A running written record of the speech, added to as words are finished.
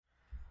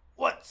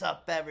What's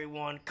up,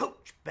 everyone?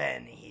 Coach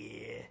Ben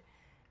here,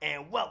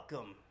 and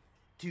welcome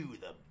to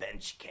the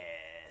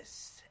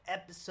Benchcast,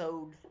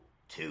 episode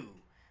 2.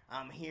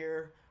 I'm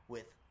here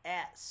with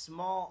at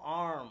small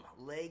arm,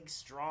 leg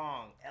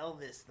strong,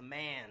 Elvis the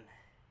man.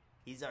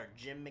 He's our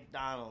Jim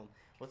McDonald.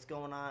 What's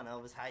going on,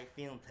 Elvis? How you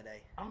feeling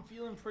today? I'm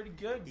feeling pretty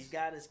good. He's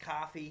got his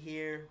coffee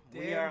here.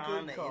 We Damn are good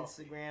on the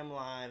coffee. Instagram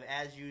Live,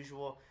 as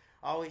usual.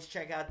 Always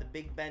check out the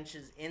Big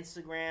Bench's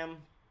Instagram,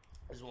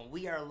 because when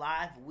we are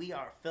live, we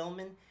are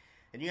filming,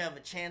 and you have a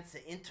chance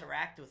to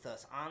interact with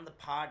us on the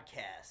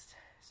podcast.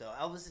 So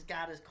Elvis has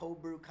got his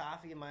cold brew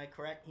coffee, am I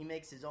correct? He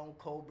makes his own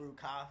cold brew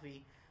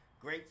coffee.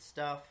 Great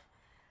stuff.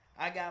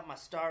 I got my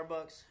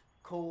Starbucks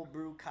cold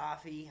brew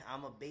coffee.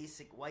 I'm a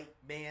basic white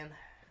man.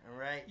 All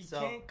right. You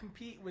can't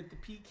compete with the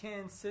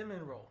pecan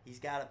cinnamon roll. He's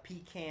got a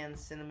pecan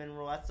cinnamon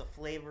roll. That's the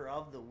flavor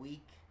of the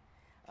week.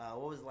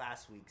 What was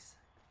last week's?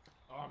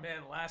 Oh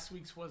man, last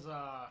week's was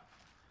I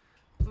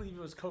believe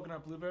it was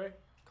coconut blueberry.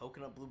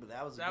 Coconut blueberry.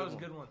 That was a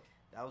good one.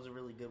 That was a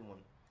really good one.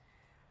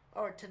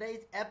 All right,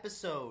 today's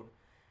episode,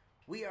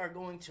 we are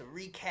going to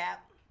recap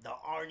the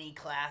Arnie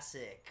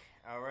Classic.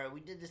 All right,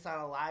 we did this on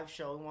a live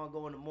show. We want to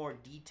go into more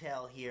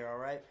detail here. All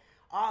right,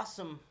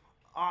 awesome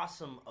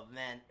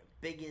event,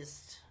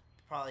 biggest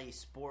probably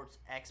sports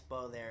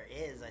expo there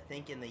is, I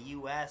think, in the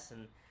U.S.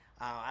 and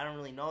I don't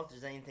really know if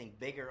there's anything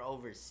bigger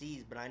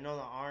overseas, but I know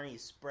the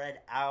Arnie's spread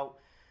out.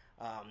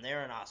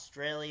 They're in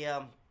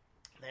Australia.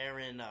 They're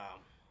in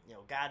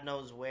God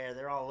knows where.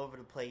 They're all over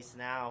the place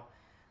now.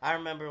 I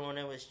remember when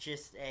it was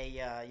just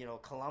a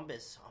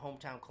Columbus,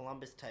 hometown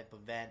Columbus type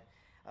event,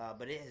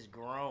 but it has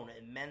grown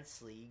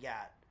immensely. You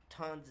got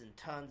tons and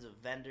tons of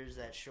vendors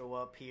that show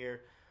up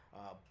here,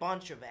 a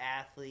bunch of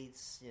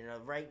athletes.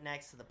 Right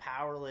next to the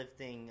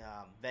powerlifting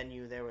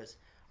venue, there was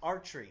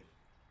archery,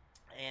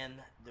 and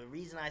the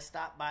reason I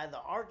stopped by the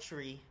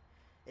archery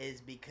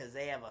is because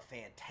they have a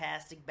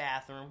fantastic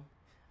bathroom,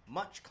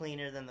 much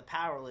cleaner than the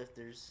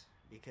powerlifters,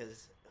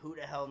 because who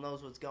the hell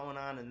knows what's going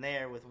on in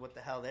there with what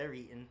the hell they're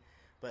eating.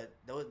 But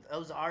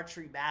those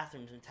archery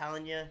bathrooms, I'm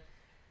telling you,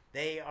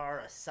 they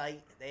are a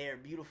sight. They are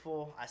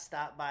beautiful. I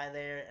stopped by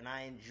there, and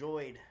I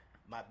enjoyed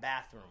my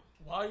bathroom.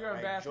 While you're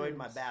on bathrooms, I enjoyed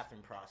my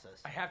bathroom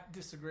process. I have to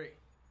disagree.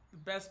 The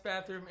best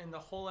bathroom in the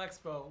whole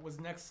expo was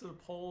next to the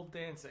pole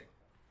dancing.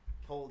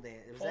 Pole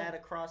dance. Was that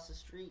across the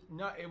street?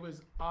 No, it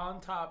was on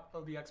top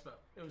of the expo.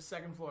 It was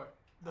second floor.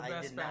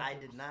 I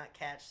did not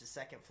catch the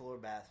second floor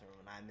bathroom,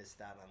 and I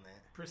missed out on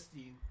that.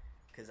 Pristine.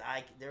 Because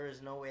there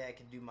was no way I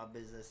could do my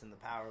business in the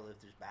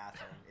powerlifter's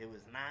bathroom. It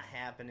was not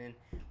happening.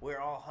 We're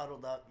all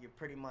huddled up. You're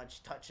pretty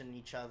much touching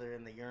each other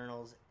in the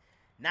urinals.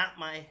 Not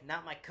my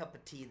cup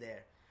of tea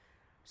there.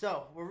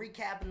 So, we're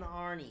recapping the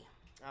Arnie.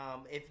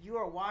 If you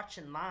are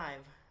watching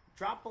live,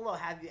 drop below.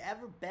 Have you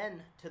ever been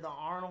to the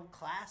Arnold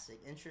Classic?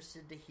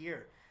 Interested to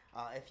hear.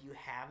 If you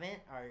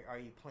haven't, are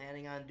you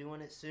planning on doing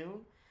it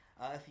soon?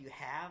 If you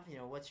have,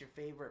 what's your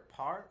favorite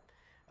part?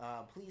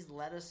 Please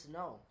let us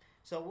know.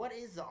 So what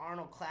is the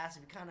Arnold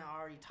Classic? We kind of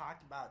already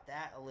talked about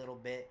that a little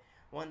bit.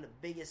 One of the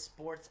biggest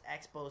sports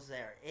expos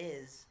there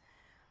is.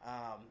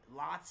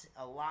 Lots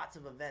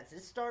of events.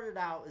 It started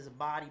out as a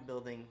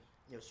bodybuilding,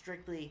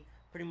 strictly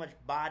pretty much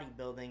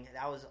bodybuilding.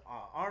 That was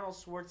Arnold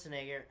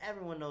Schwarzenegger.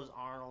 Everyone knows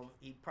Arnold.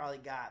 He probably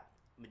got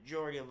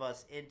majority of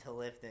us into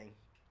lifting.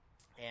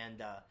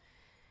 And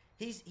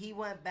he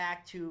went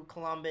back to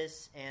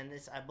Columbus, and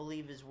this, I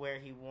believe, is where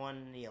he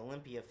won the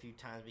Olympia a few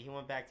times. But he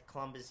went back to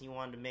Columbus. He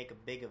wanted to make a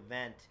big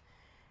event.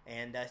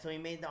 And so he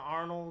made the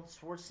Arnold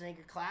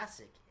Schwarzenegger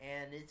Classic,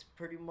 and it's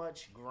pretty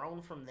much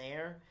grown from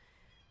there.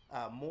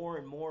 More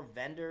and more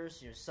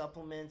vendors,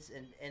 supplements,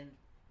 and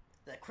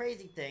the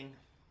crazy thing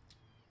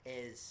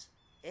is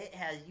it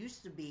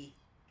used to be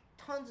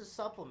tons of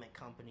supplement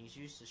companies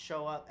used to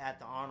show up at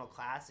the Arnold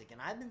Classic, and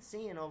I've been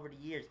seeing over the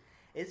years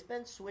it's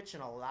been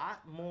switching a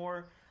lot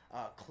more.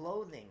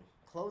 Clothing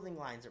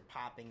lines are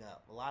popping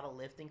up, a lot of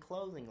lifting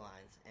clothing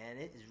lines, and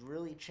it has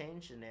really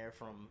changed in there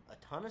from a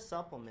ton of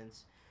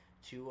supplements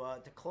to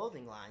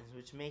clothing lines,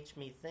 which makes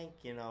me think,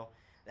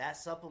 that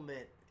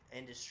supplement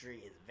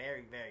industry is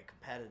very, very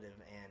competitive,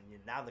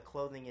 and now the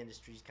clothing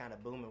industry is kind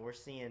of booming. We're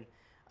seeing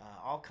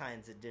all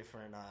kinds of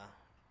different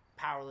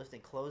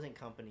powerlifting clothing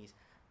companies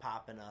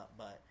popping up,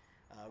 but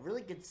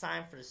really good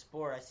sign for the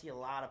sport. I see a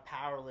lot of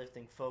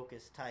powerlifting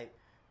focused type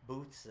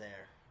boots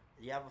there.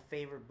 Do you have a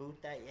favorite boot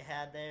that you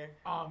had there?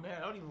 Oh man,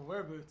 I don't even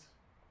wear boots.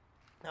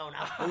 No,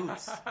 not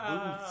boots.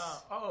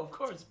 Boots. Oh, of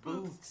course,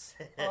 boots.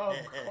 Oh,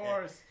 of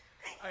course.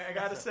 I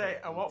gotta say,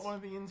 I want one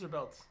of the Inzer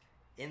belts.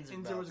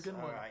 Inzer was a good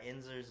one. All right,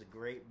 Inzer's a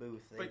great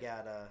booth. They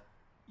got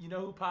You know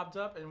who popped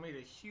up and made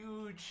a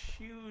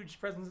huge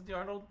presence at the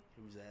Arnold?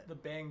 Who's that? The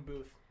Bang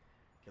booth.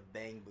 The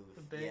Bang booth.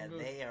 The Bang booth.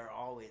 They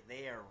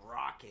are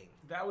rocking.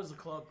 That was the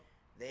club.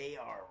 They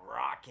are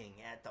rocking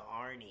at the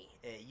Arnie.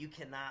 You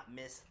cannot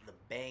miss the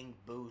Bang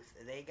booth.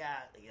 They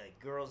got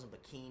girls in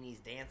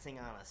bikinis dancing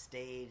on a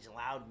stage,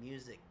 loud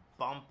music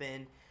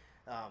bumping.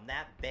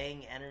 That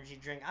Bang energy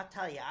drink, I'll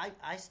tell you,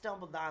 I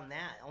stumbled on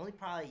that only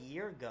probably a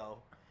year ago.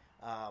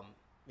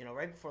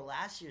 Right before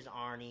last year's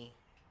Arnie.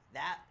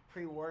 That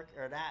pre-work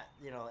or that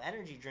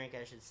energy drink,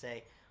 I should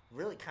say,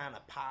 really kind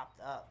of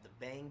popped up. The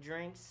Bang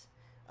drinks.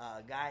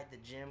 A guy at the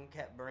gym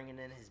kept bringing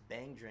in his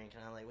Bang drink,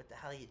 and I'm like, "What the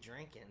hell are you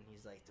drinking?"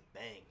 He's like, "The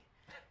Bang,"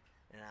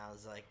 and I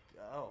was like,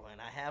 "Oh,"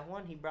 and I have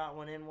one. He brought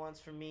one in once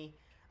for me.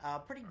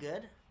 Pretty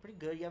good.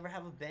 You ever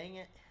have a Bang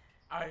it?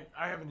 I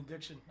have an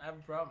addiction. I have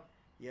a problem.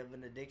 You have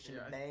an addiction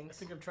to Bangs? I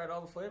think I've tried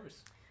all the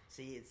flavors.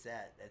 See, it's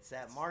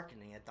that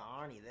marketing at the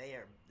Arnie.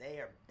 They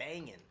are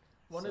banging,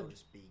 so to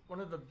speak. One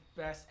of the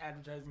best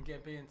advertising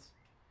campaigns.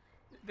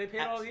 They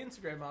paid all the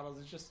Instagram models.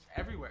 It's just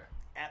everywhere.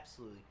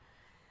 Absolutely.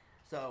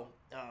 So,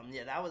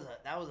 that was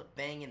a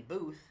banging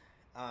booth.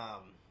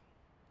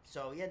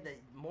 So yeah,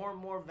 more and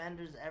more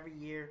vendors every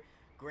year.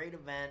 Great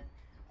event.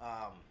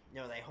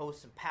 They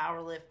host some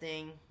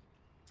powerlifting.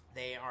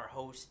 They are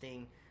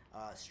hosting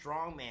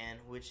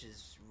strongman, which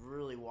is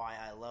really why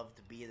I love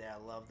to be there. I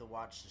love to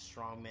watch the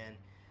strongman.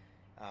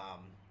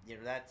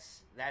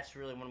 That's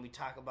really, when we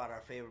talk about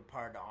our favorite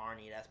part of the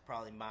Arnie, that's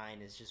probably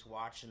mine, is just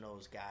watching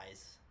those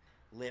guys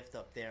lift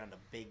up there on the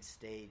big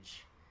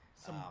stage.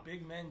 Some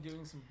big men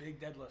doing some big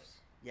deadlifts.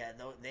 Yeah,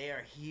 they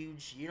are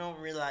huge. You don't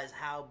realize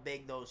how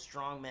big those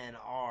strongmen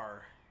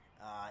are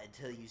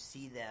until you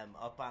see them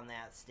up on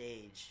that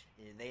stage.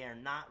 They are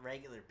not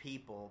regular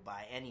people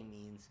by any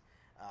means.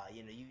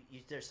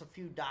 There's a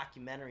few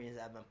documentaries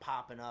that have been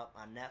popping up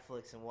on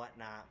Netflix and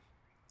whatnot,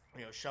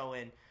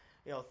 showing,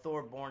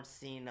 Thor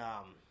Bornstein,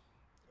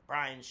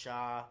 Brian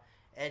Shaw,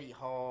 Eddie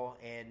Hall,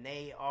 and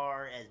they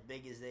are as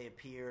big as they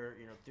appear,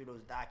 through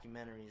those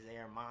documentaries. They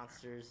are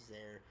monsters.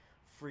 They're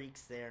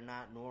freaks. They are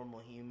not normal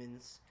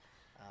humans.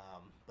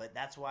 But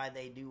that's why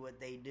they do what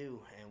they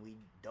do, and we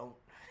don't.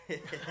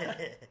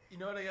 You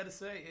know what I got to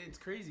say? It's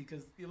crazy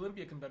because the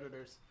Olympia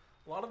competitors,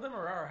 a lot of them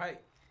are our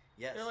height.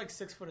 Yes. They're like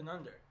 6 foot and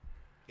under.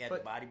 Yeah,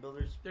 but the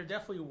bodybuilders? They're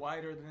definitely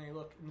wider than they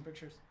look in the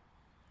pictures.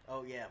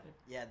 Oh, yeah.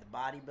 Yeah, the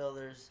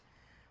bodybuilders,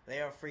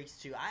 they are freaks,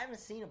 too. I haven't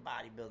seen a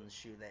bodybuilding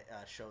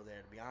show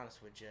there, to be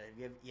honest with you.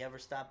 You ever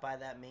stopped by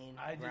that main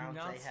I ground?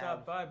 did not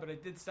stop by, but I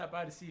did stop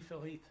by to see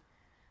Phil Heath.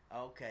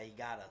 Okay, you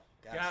gotta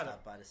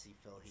stop by to see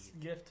Phil Heath. It's a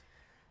gift.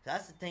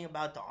 That's the thing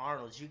about the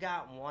Arnolds. You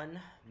got one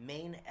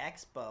main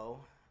expo,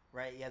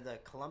 right? You have the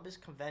Columbus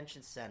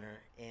Convention Center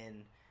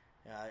in,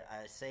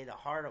 I say, the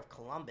heart of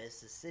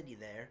Columbus, the city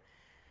there.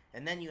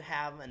 And then you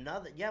have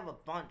a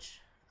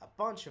bunch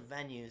of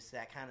venues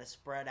that kind of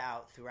spread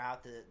out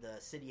throughout the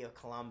city of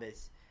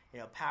Columbus.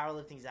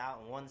 Powerlifting's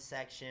out in one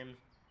section.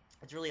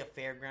 It's really a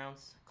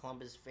fairgrounds,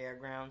 Columbus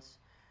Fairgrounds.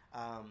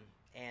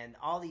 And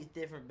all these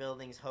different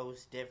buildings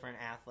host different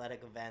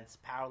athletic events.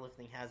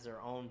 Powerlifting has their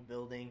own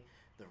building,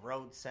 the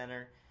Road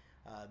Center.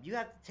 You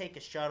have to take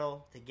a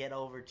shuttle to get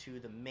over to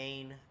the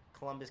main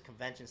Columbus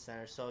Convention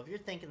Center. So if you're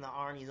thinking the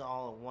Arnie's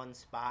all in one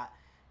spot,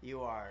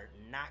 you are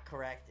not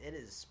correct. It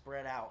is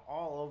spread out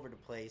all over the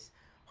place,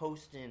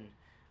 hosting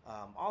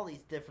all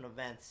these different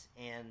events.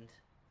 And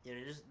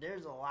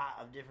there's a lot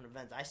of different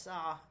events.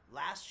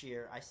 Last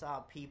year, I saw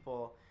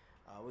people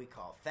we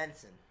call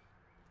fencing.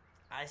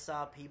 I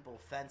saw people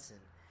fencing.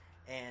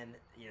 And,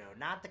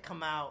 not to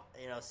come out,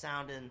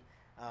 sounding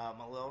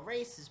a little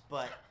racist,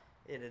 but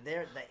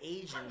the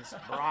Asians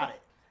brought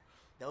it.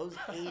 Those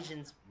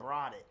Asians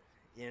brought it.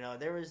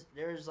 There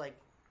was like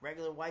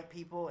regular white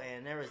people,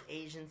 and there was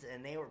Asians,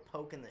 and they were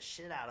poking the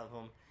shit out of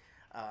them.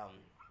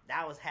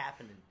 That was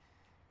happening.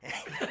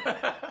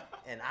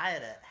 And I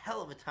had a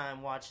hell of a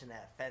time watching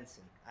that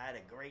fencing. I had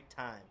a great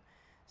time.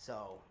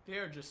 So they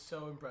are just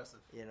so impressive.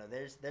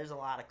 There's a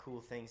lot of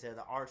cool things there.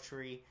 The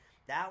archery,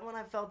 that one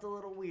I felt a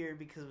little weird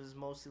because it was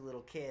mostly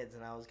little kids,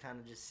 and I was kind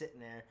of just sitting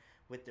there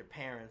with their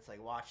parents,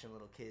 like watching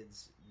little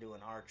kids doing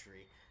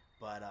archery.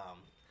 But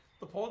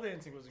the pole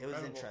dancing was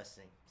incredible. It was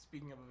interesting.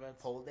 Speaking of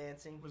events, pole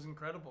dancing was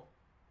incredible.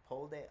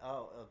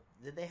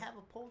 Did they have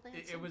a pole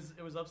dancing?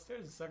 It was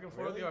upstairs, the second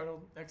floor of the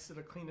Arnold, next to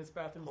the cleanest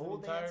bathrooms in the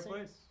entire dancing?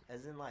 place.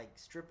 As in like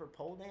stripper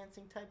pole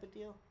dancing type of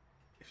deal?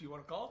 If you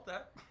want to call it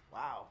that.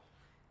 Wow.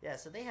 Yeah,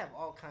 so they have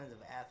all kinds of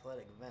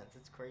athletic events.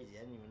 It's crazy. I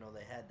didn't even know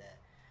they had that.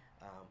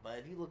 But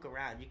if you look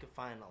around, you can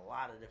find a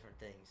lot of different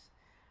things.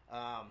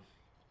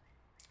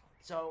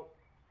 So,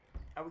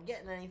 are we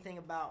getting anything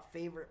about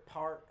favorite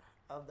part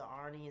of the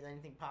Arnie? Is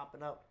anything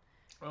popping up?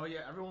 Oh,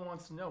 yeah. Everyone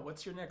wants to know,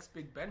 what's your next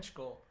big bench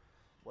goal?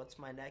 What's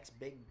my next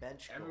big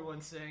bench goal?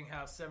 Everyone's saying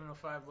how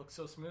 705 looks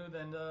so smooth,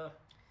 and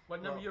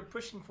what number you're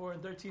pushing for in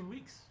 13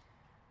 weeks?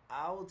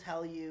 I will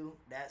tell you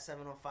that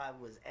 705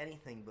 was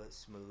anything but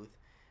smooth.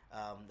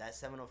 That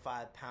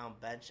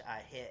 705-pound bench I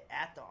hit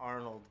at the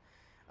Arnold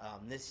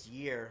this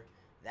year,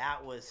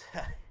 that was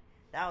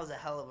a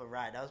hell of a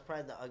ride. That was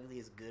probably the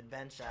ugliest good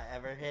bench I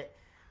ever hit,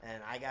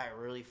 and I got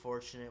really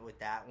fortunate with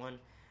that one.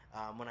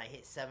 When I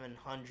hit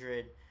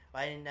 700,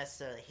 I didn't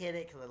necessarily hit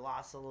it because I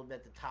lost a little bit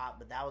at the top,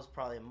 but that was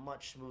probably a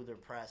much smoother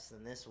press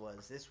than this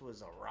was. This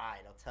was a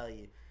ride, I'll tell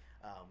you.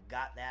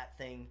 Got that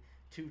thing,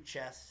 2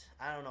 chests.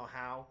 I don't know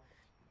how.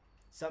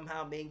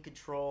 Somehow made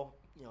control,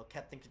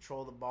 kept in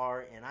control of the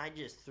bar, and I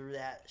just threw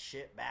that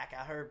shit back.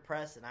 I heard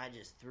press, and I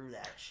just threw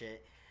that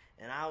shit.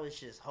 And I was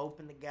just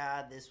hoping to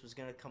God this was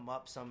going to come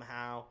up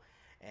somehow.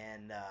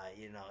 And,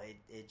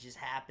 it just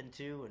happened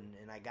to,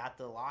 and I got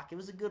the lock. It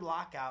was a good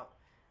lockout.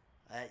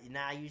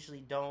 I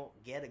usually don't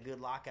get a good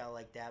lockout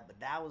like that, but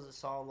that was a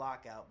solid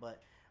lockout.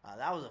 But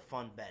that was a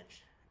fun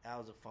bench.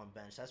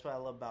 That's what I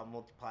love about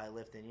multiply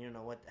lifting. You don't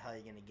know what the hell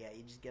you're going to get.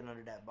 You just get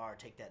under that bar,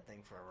 take that thing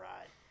for a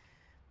ride.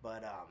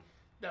 But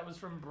that was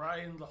from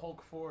Brian the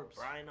Hulk Forbes.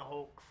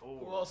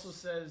 Who also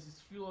says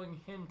it's fueling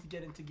him to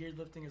get into geared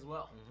lifting as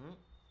well. Mm-hmm.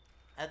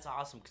 That's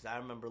awesome because I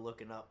remember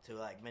looking up to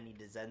like Manny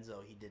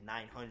DeZenzo. He did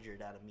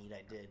 900 out of meet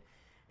I did,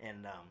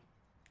 and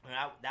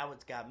that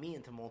what's got me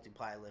into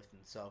multiply lifting.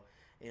 So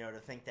to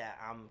think that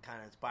I'm kind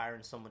of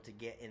inspiring someone to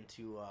get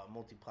into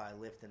multiply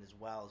lifting as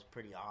well is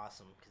pretty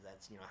awesome because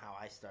that's how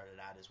I started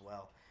out as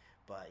well.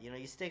 But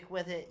you stick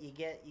with it, you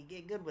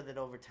get good with it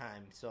over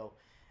time. So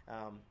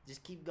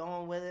just keep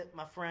going with it,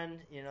 my friend.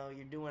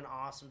 You're doing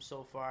awesome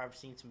so far. I've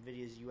seen some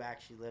videos of you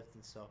actually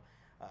lifting, so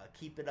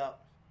keep it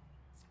up.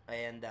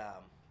 And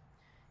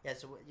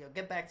so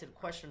get back to the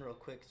question real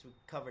quick because we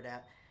covered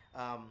that.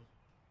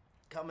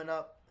 Coming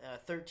up,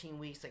 13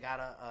 weeks, I got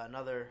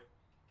another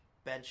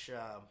bench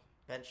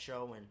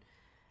show,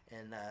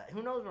 and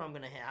who knows what I'm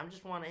going to hit. I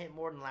just want to hit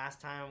more than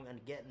last time. I'm going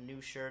to get a new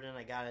shirt in.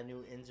 I got a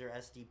new Inzer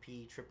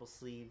SDP triple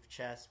sleeve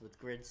chest with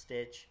grid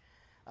stitch,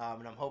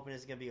 and I'm hoping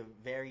it's going to be a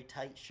very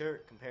tight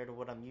shirt compared to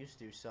what I'm used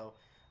to. So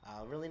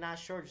really not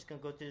sure. Just going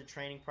to go through the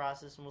training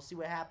process, and we'll see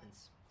what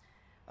happens.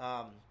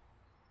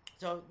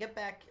 So get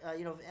back,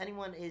 if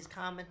anyone is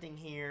commenting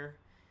here,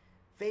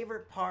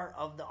 favorite part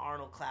of the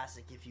Arnold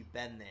Classic if you've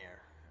been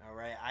there, all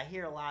right? I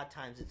hear a lot of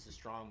times it's the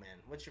strongman.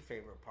 What's your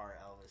favorite part,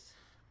 Elvis?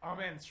 Oh,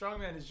 man,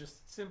 strongman is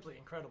just simply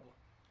incredible.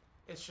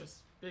 It's just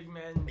big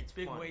men, it's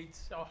big fun.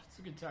 Weights. Oh, it's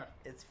a good time.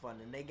 It's fun.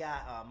 And they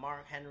got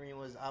Mark Henry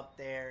was up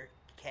there,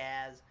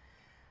 Kaz,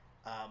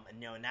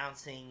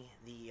 announcing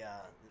the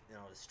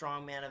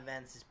strongman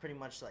events. Is pretty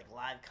much like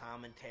live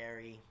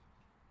commentary.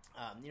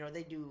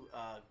 They do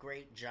a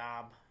great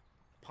job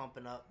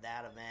pumping up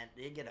that event.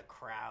 They get a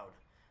crowd.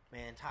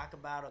 Man, talk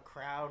about a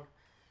crowd.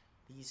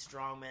 These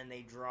strongmen,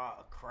 they draw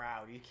a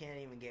crowd. You can't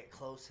even get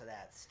close to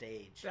that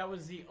stage. That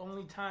was the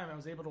only time I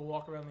was able to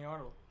walk around the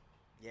Arnold.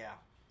 Yeah,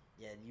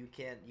 you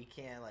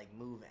can't like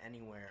move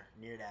anywhere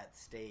near that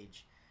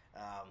stage.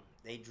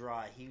 They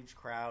draw a huge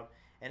crowd,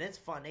 and it's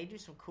fun. They do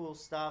some cool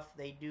stuff.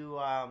 They do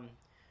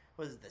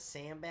what is it, the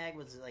sandbag?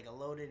 Was it like a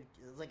loaded?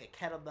 It was like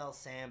a kettlebell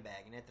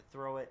sandbag, and they had to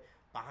throw it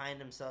behind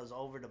themselves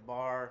over the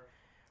bar.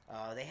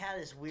 They had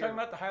this weird. Talking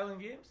about the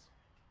Highland Games?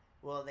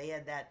 Well, they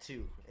had that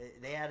too.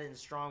 They had it in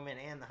Strongman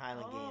and the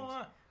Highland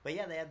Games. But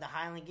yeah, they had the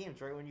Highland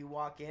Games right when you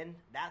walk in.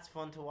 That's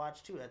fun to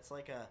watch too. That's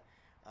like a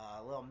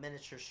little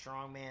miniature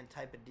Strongman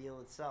type of deal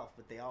itself.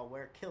 But they all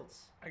wear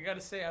kilts. I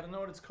gotta say, I don't know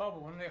what it's called,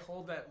 but when they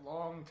hold that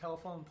long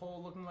telephone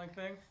pole looking like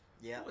thing,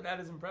 that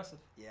is impressive.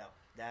 Yeah,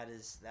 that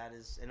is.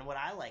 And what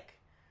I like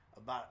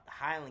about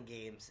Highland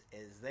Games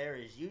is there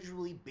is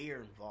usually beer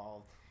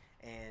involved.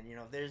 And,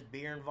 if there's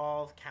beer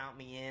involved, count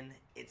me in.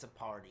 It's a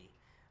party.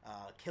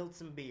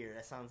 Kilts and beer,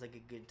 that sounds like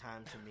a good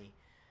time to me.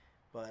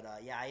 But,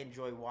 I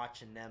enjoy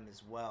watching them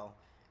as well.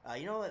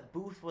 What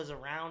booth was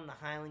around the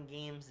Highland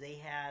Games? They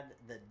had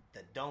the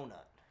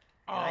donut.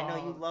 And I know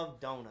you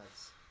love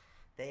donuts.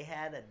 They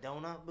had a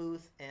donut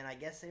booth, and I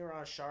guess they were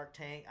on Shark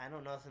Tank. I know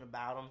nothing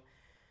about them.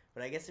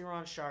 But I guess they were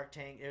on Shark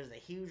Tank. There's a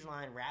huge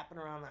line wrapping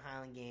around the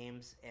Highland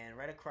Games. And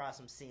right across,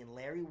 I'm seeing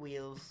Larry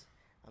Wheels.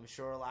 I'm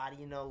sure a lot of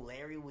you know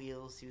Larry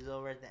Wheels. He was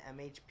over at the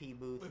MHP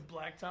booth. With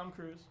Black Tom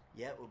Cruise.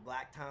 Yep, with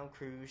Black Tom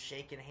Cruise,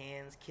 shaking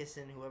hands,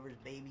 kissing whoever's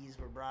babies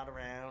were brought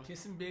around.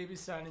 Kissing babies,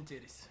 signing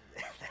titties.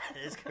 That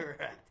is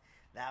correct.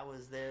 That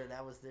was their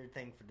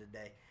thing for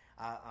today.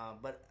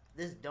 But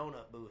this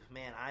donut booth,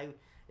 man,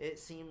 it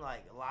seemed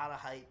like a lot of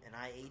hype, and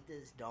I ate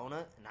this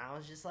donut, and I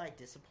was just like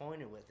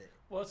disappointed with it.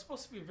 Well, it's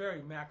supposed to be a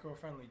very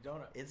macro-friendly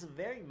donut. It's a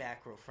very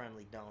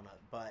macro-friendly donut,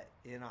 but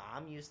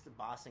I'm used to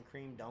Boston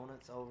cream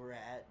donuts over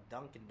at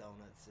Dunkin'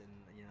 Donuts,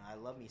 and I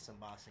love me some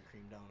Boston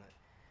cream donut.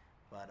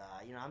 But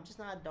I'm just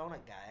not a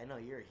donut guy. I know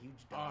you're a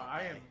huge donut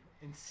guy. I am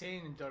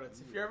insane in donuts.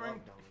 If you're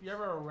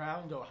ever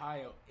around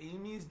Ohio,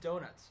 Amy's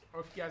Donuts, or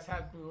if you guys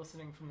have been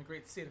listening from the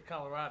great state of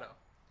Colorado,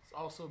 it's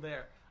also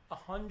there.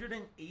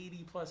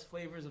 180 plus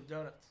flavors of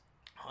donuts.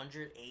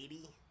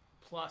 180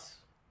 plus.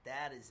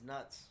 That is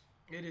nuts.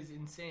 It is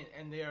insane,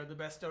 and they are the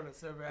best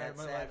donuts I've ever had in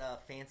my life.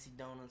 That's fancy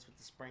donuts with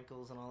the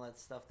sprinkles and all that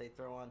stuff they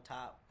throw on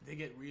top. They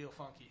get real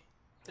funky.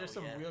 There's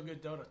some real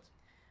good donuts.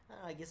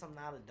 I guess I'm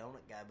not a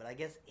donut guy, but I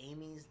guess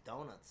Amy's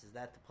Donuts, is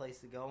that the place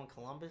to go in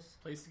Columbus?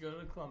 Place to go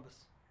to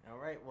Columbus. All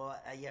right, well,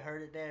 you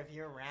heard it there. If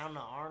you're around the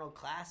Arnold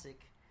Classic,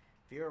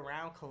 if you're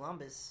around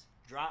Columbus,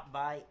 drop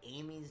by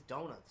Amy's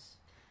Donuts.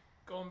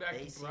 Going back to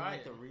Brian. They seem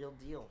like the real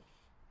deal.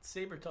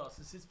 Saber Toss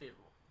is his favorite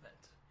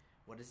event.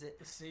 What is it?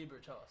 The Saber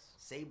Toss.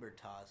 Saber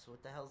Toss.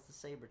 What the hell's the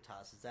Saber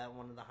Toss? Is that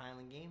one of the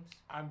Highland Games?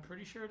 I'm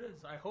pretty sure it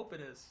is. I hope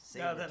it is.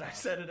 Saber now that toss. I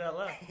said it out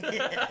loud.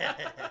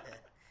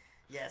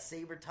 Yeah,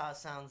 Saber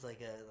Toss sounds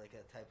like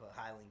a type of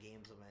Highland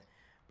Games event.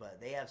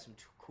 But they have some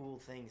cool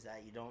things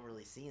that you don't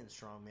really see in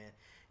Strongman.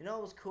 It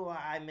was cool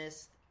I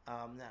missed,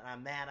 that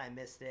I'm mad I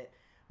missed it,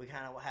 we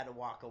kind of had to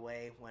walk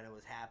away when it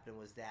was happening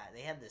was that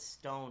they had this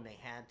stone they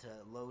had to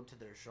load to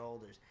their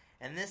shoulders.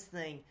 And this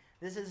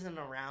isn't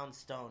a round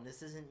stone.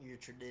 This isn't your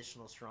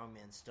traditional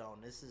strongman stone.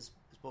 This is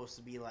supposed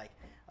to be like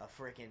a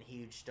freaking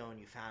huge stone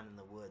you found in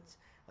the woods.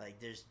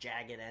 Like there's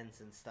jagged ends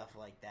and stuff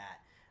like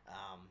that.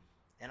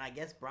 And I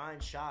guess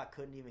Brian Shaw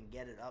couldn't even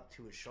get it up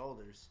to his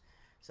shoulders.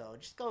 So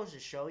it just goes to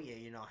show you,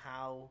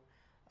 how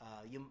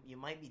you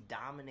might be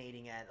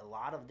dominating at a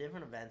lot of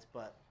different events,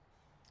 but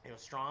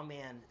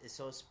strongman is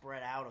so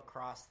spread out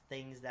across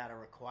things that are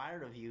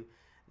required of you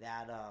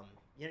that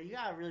you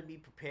gotta really be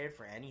prepared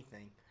for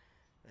anything.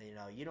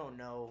 You don't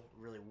know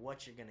really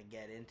what you're gonna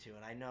get into,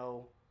 and I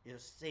know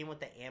same with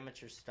the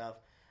amateur stuff.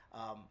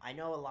 I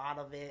know a lot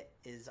of it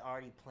is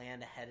already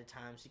planned ahead of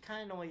time, so you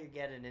kind of know what you're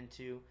getting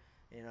into.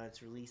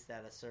 It's released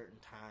at a certain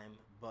time,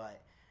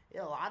 but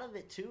a lot of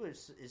it too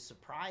is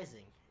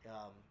surprising.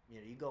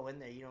 You go in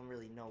there, you don't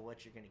really know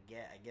what you're gonna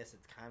get. I guess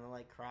it's kind of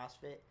like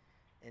CrossFit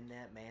in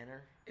that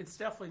manner. It's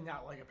definitely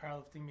not like a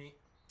powerlifting meet.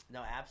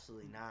 No,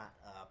 absolutely not.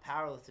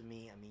 Powerlifting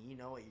meet, I mean, you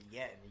know what you're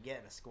getting. You're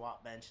getting a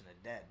squat, bench, and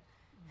a dead.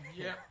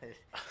 Yeah.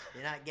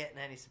 You're not getting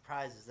any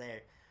surprises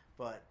there.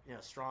 But,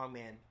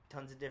 strongman,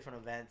 tons of different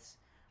events,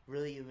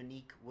 really a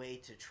unique way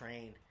to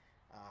train.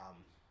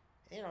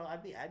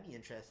 I'd be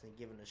interested in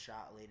giving it a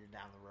shot later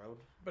down the road.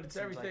 But it's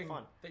everything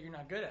like that you're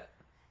not good at.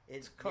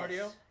 It's cardio,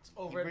 yes. It's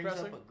overhead he brings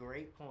pressing. up a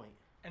great point.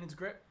 And it's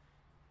grip.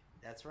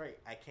 That's right.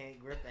 I can't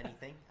grip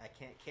anything. I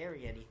can't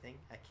carry anything.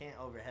 I can't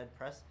overhead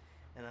press.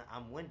 And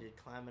I'm winded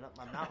climbing up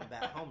my mountain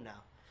back home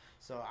now.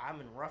 So I'm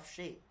in rough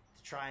shape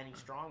to try any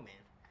strongman.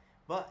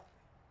 But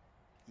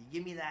you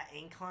give me that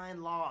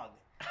incline log,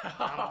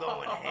 I'm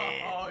going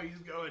in. Oh, he's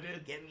going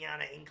in. Get me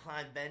on an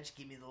incline bench,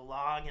 give me the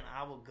log, and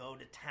I will go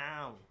to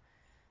town.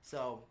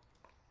 So,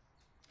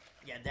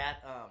 yeah,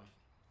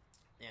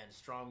 the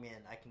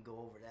strongman, I can go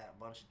over that a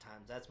bunch of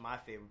times. That's my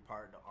favorite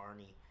part of the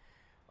Arnie.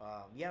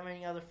 You have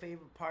any other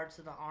favorite parts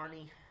of the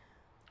Arnie?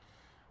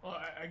 Well,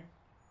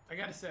 I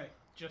gotta say,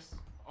 just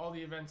all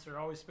the events are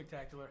always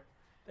spectacular.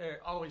 They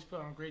always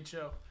put on a great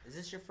show. Is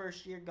this your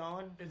first year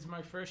going? It's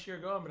my first year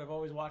going, but I've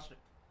always watched it.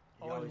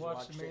 Always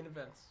watched the main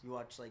events. You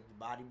watched like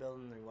the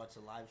bodybuilding, or you watched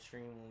the live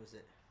stream? What was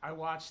it? I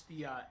watched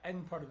the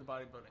end part of the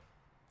bodybuilding.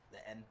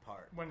 The end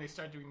part. When they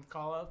start doing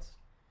call-outs.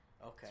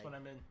 Okay. That's when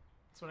I'm in.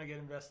 That's when I get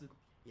invested.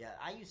 Yeah,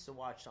 I used to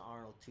watch the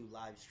Arnold 2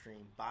 live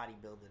stream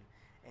bodybuilding,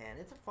 and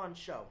it's a fun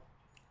show.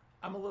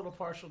 I'm a little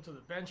partial to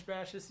the bench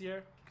bash this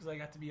year because I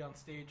got to be on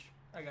stage.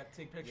 I got to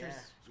take pictures.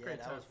 Yeah,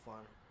 that was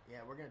fun. Yeah,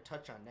 we're gonna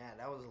touch on that.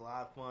 That was a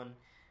lot of fun.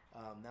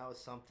 That was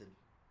something.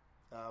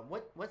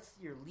 What's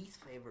your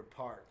least favorite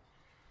part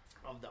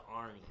of the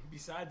Arnie?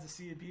 Besides the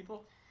sea of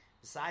people?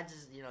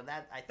 Besides,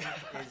 that I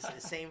think is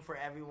the same for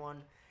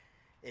everyone.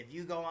 If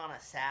you go on a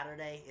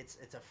Saturday, it's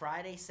a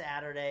Friday,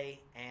 Saturday,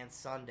 and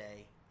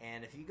Sunday.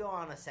 And if you go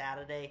on a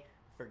Saturday,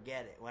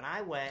 forget it. When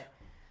I went,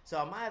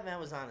 so my event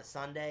was on a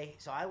Sunday,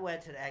 so I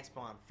went to the expo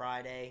on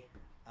Friday,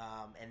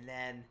 and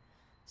then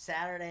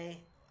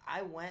Saturday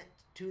I went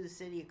to the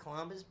city of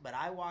Columbus, but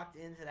I walked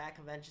into that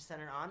convention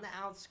center on the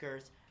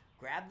outskirts,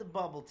 grabbed the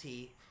bubble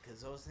tea,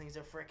 because those things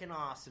are freaking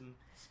awesome.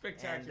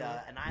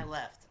 Spectacular. And I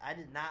left. I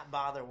did not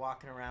bother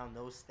walking around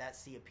that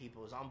sea of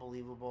people. It was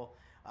unbelievable.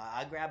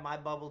 I grabbed my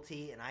bubble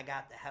tea, and I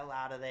got the hell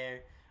out of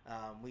there.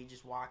 We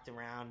just walked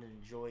around and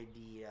enjoyed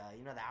the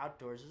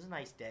outdoors. It was a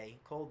nice day.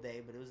 Cold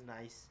day, but it was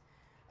nice.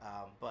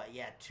 But,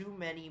 yeah, too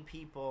many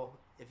people.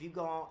 If you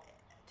go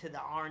to the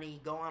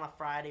Arnie, go on a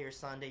Friday or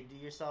Sunday. Do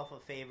yourself a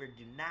favor.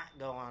 Do not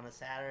go on a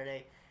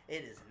Saturday.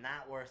 It is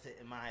not worth it,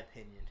 in my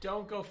opinion.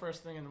 Don't go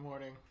first thing in the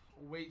morning.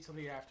 Wait till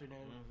the afternoon.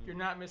 Mm-hmm. You're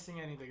not missing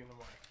anything in the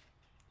morning.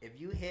 If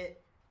you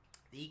hit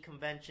the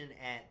convention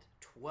at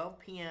 12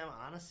 p.m.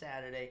 on a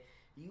Saturday,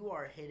 you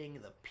are hitting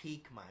the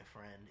peak, my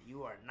friend.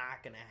 You are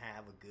not going to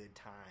have a good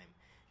time.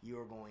 You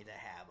are going to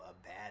have a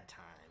bad time.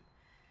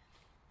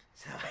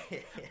 So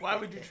why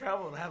would you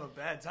travel and have a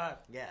bad time?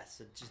 Yeah,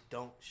 so just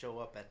don't show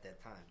up at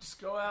that time. Just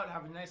go out,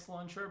 have a nice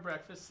lunch or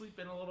breakfast, sleep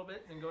in a little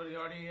bit, and go to the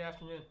Arnie in the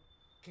afternoon.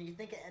 Can you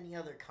think of any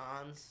other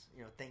cons,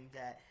 things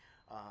that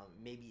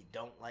maybe you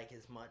don't like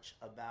as much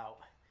about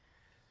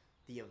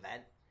the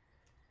event?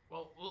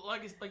 Well,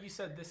 like you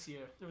said, this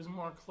year, there was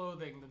more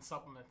clothing than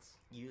supplements.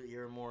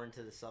 You're more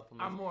into the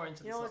supplements? I'm more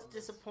into the supplements. It's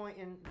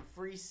disappointing, the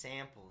free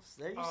samples.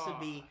 There used to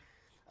be,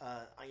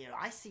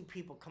 I see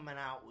people coming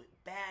out with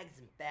bags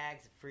and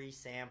bags of free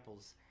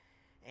samples.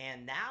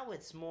 And now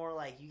it's more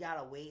like you got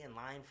to wait in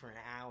line for an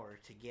hour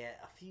to get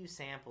a few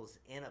samples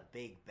in a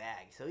big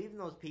bag. So even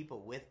those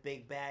people with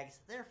big bags,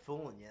 they're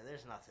fooling you.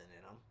 There's nothing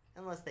in them.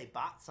 Unless they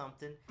bought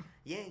something,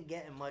 you ain't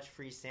getting much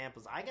free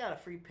samples. I got a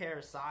free pair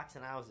of socks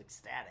and I was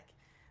ecstatic.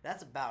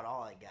 That's about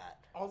all I got.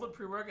 All the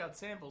pre-workout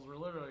samples were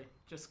literally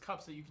just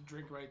cups that you could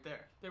drink right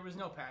there. There was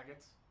no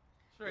packets.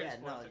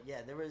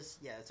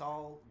 It's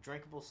all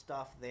drinkable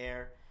stuff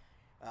there.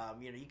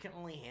 You can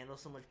only handle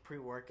so much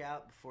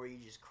pre-workout before you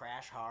just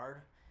crash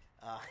hard.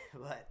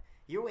 But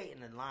you're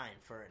waiting in line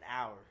for an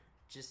hour.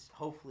 Just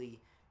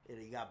hopefully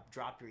you got to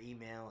drop your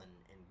email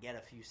and get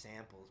a few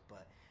samples.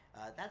 But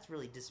that's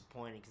really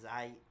disappointing because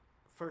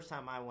first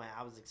time I went,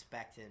 I was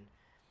expecting,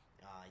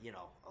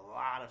 a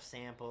lot of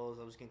samples.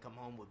 I was going to come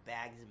home with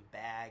bags and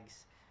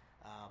bags,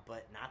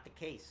 but not the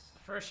case. The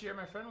first year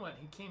my friend went,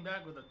 he came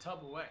back with a tub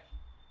of whey.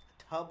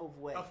 A tub of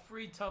whey. A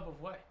free tub of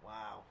whey.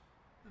 Wow.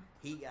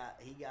 He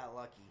got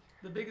lucky.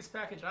 The biggest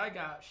package I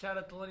got, shout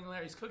out to Lenny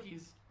Larry's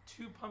Cookies,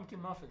 2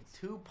 pumpkin muffins.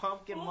 2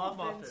 pumpkin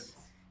muffins.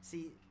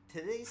 See,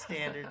 today's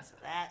standards,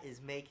 that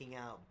is making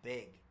out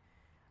big.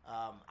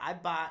 I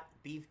bought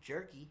beef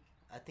jerky.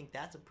 I think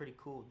that's a pretty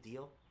cool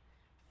deal.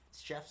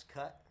 Chef's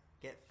cut.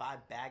 Get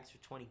 5 bags for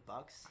 $20.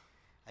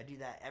 I do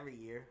that every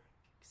year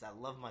because I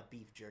love my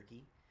beef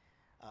jerky.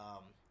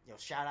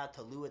 Shout out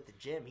to Lou at the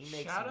gym. He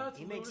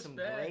makes some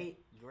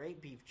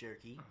great beef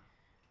jerky.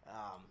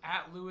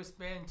 At Lewis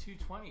Band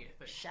 220, I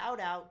think. Shout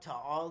out to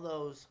all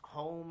those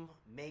home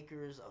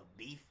makers of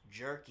beef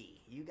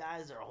jerky. You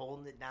guys are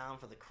holding it down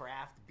for the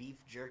craft beef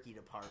jerky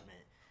department.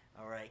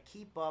 All right,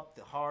 keep up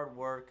the hard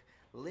work.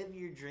 Live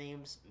your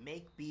dreams.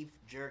 Make beef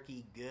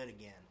jerky good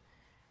again.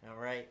 All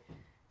right.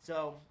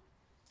 So,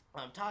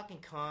 I'm talking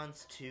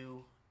cons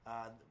too.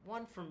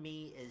 One for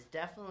me is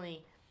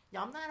definitely,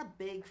 I'm not a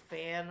big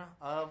fan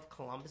of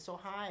Columbus,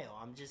 Ohio.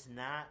 I'm just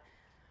not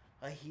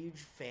a huge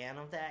fan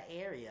of that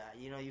area.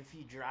 If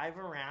you drive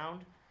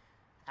around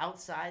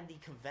outside the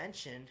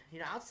convention,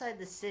 outside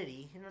the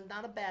city,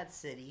 not a bad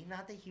city,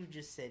 not the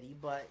hugest city,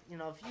 but,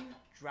 if you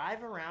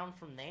drive around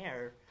from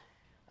there,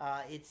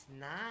 it's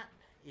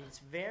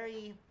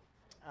very,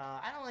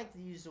 I don't like to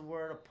use the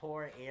word a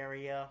poor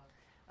area,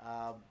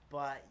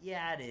 but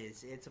yeah, it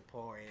is. It's a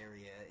poor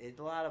area. It's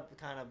a lot of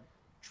kind of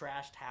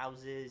trashed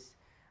houses,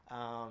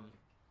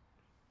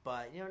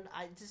 but,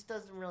 it just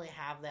doesn't really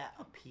have that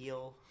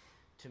appeal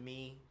to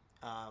me,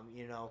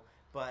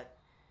 but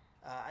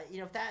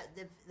if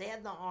they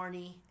had the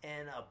Arnie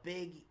and a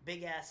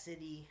big ass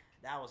city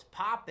that was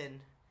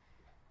popping,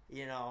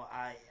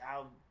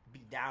 I'll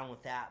be down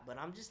with that. But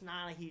I'm just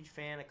not a huge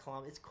fan of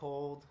Columbus. It's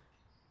cold.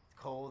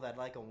 I'd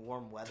like a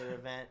warm weather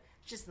event.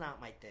 It's just not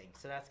my thing.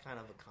 So that's kind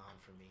of a con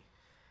for me.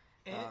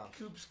 Aunt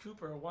Coops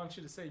Cooper, I want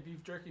you to say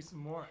beef jerky some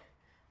more.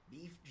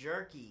 Beef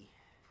jerky.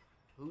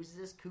 Who's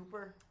this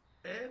Cooper?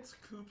 Aunt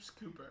Coops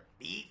Cooper.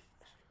 Beef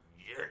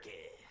jerky.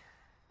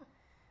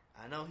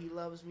 I know he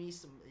loves me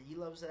some. He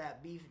loves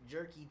that beef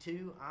jerky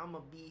too. I'm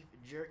a beef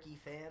jerky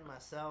fan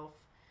myself.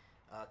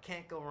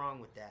 Can't go wrong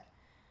with that.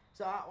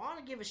 So I want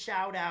to give a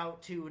shout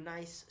out to a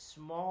nice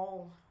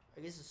small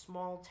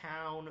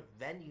town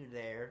venue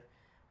there.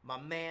 My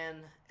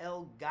man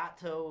El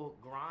Gato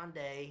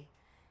Grande.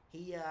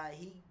 He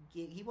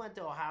went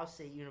to Ohio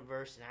State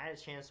University, and I had a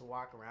chance to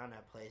walk around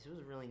that place. It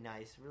was really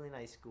nice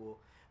school.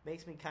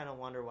 Makes me kind of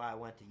wonder why I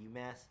went to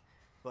UMass,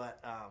 but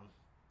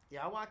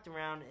I walked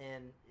around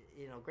and.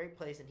 Great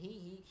place, and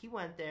he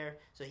went there,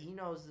 so he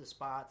knows the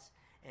spots,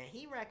 and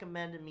he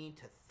recommended me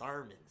to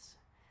Thurman's,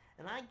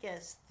 and I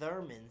guess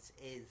Thurman's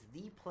is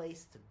the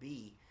place to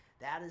be.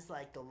 That is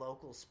like the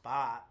local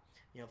spot,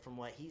 from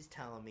what he's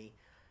telling me.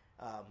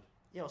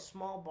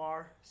 Small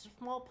bar,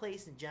 small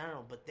place in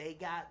general, but they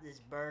got this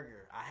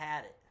burger. I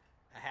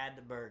had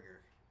the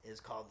burger.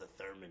 It's called the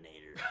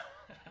Thurminator,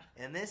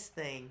 and this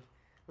thing.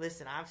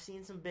 Listen, I've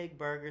seen some big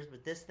burgers,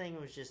 but this thing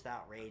was just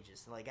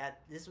outrageous.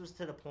 This was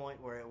to the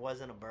point where it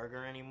wasn't a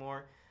burger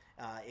anymore.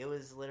 It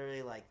was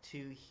literally like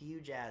 2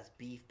 huge-ass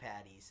beef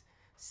patties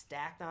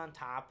stacked on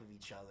top of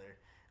each other.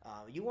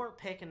 You weren't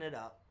picking it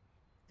up.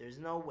 There's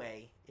no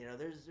way.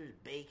 There's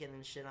bacon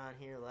and shit on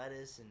here,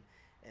 lettuce,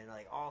 and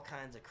like all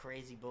kinds of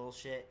crazy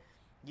bullshit.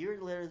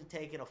 You're literally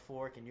taking a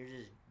fork and you're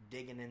just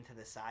digging into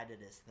the side of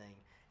this thing.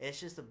 It's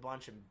just a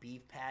bunch of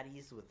beef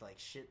patties with like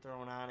shit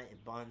thrown on it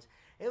and buns.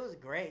 It was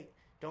great.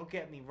 Don't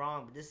get me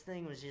wrong, but this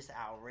thing was just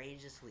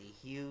outrageously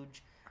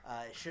huge.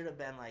 It should have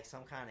been like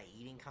some kind of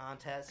eating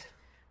contest.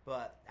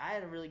 But I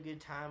had a really good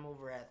time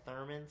over at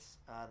Thurman's.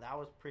 That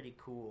was pretty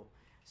cool.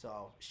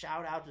 So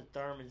shout out to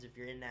Thurman's if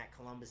you're in that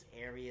Columbus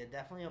area.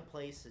 Definitely a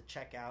place to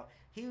check out.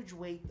 Huge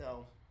wait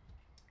though.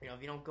 If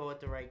you don't go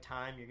at the right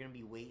time, you're going to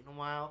be waiting a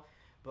while.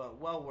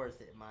 But well worth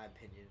it in my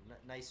opinion.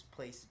 Nice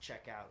place to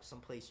check out.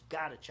 Some place you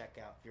got to check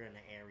out if you're in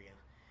the area.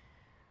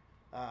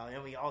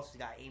 And we also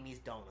got Amy's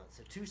Donuts.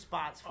 So 2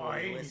 spots for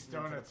you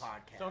listening to the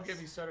podcast. Don't get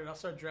me started. I'll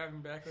start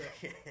driving back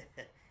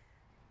there.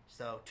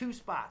 So 2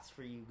 spots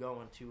for you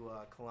going to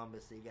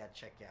Columbus that you got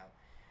to check out.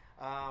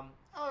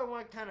 I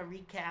want to kind of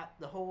recap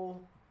the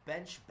whole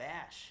bench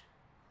bash.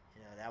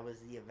 That was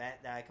the event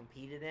that I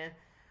competed in.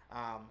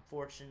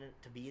 Fortunate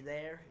to be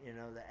there.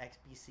 The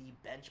XBC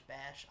bench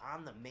bash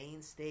on the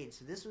main stage.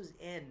 So this was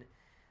in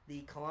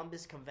the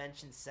Columbus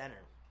Convention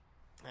Center.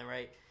 All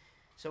right.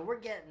 So we're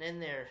getting in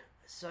there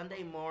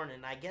Sunday morning.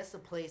 I guess the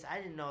place, I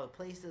didn't know, the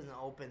place doesn't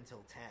open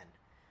till 10.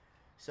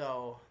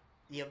 So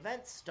the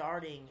event's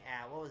starting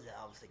at, what was it?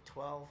 I was like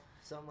 12,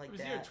 something like that.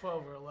 It was either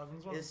 12 or 11.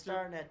 It's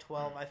starting at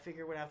 12. I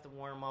figured we'd have to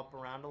warm up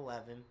around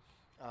 11.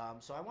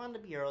 So I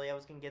wanted to be early. I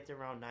was going to get there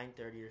around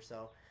 9:30 or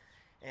so.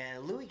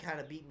 And Louis kind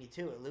of beat me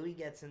to it. Louis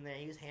gets in there.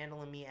 He was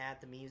handling me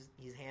at the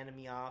he's handing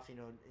me off,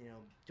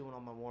 doing all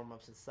my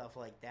warm-ups and stuff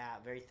like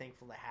that. Very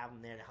thankful to have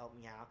him there to help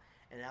me out.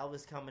 And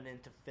Elvis coming in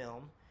to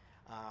film.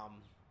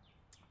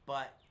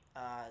 But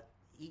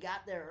he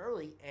got there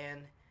early,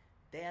 and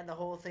they had the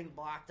whole thing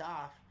blocked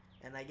off,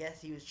 and I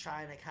guess he was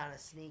trying to kind of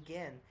sneak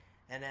in,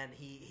 and then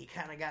he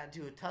kind of got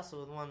into a tussle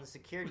with one of the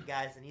security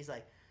guys, and he's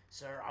like,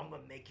 "Sir, I'm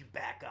going to make you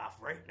back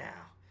off right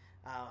now."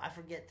 I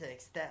forget the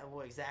extent of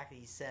what exactly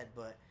he said,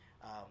 but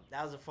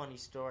that was a funny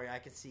story. I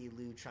could see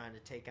Lou trying to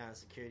take on a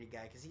security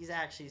guy, because he's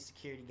actually a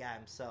security guy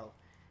himself.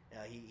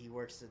 He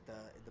works at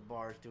the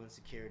bars doing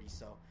security,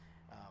 so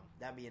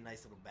that'd be a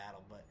nice little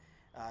battle. But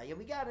yeah,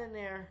 we got in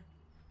there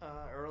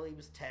early. It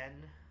was 10.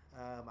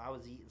 I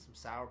was eating some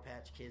Sour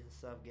Patch Kids and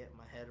stuff, getting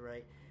my head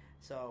right.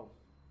 So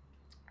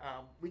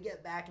we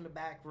get back in the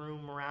back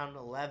room around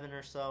 11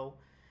 or so,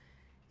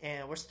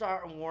 and we're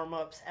starting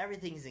warm-ups.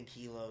 Everything's in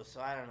kilos,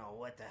 so I don't know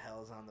what the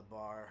hell's on the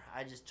bar.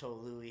 I just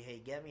told Louie,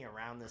 hey, get me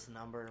around this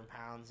number in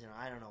pounds.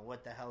 I don't know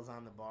what the hell's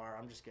on the bar.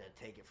 I'm just going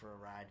to take it for a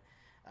ride.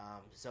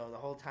 So the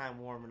whole time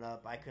warming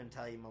up, I couldn't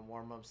tell you my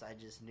warm-ups. I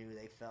just knew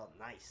they felt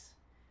nice.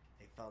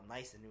 They felt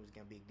nice, and it was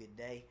going to be a good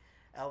day.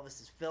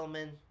 Elvis is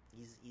filming.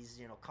 He's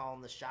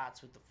calling the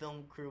shots with the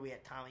film crew. We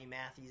had Tommy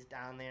Matthews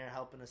down there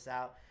helping us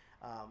out.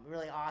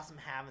 Really awesome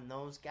having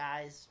those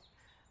guys.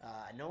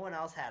 No one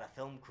else had a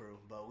film crew,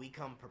 but we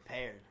come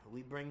prepared.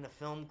 We bring the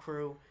film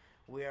crew.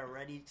 We are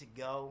ready to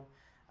go.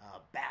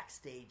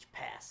 Backstage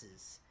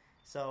passes.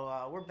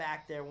 So we're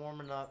back there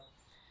warming up,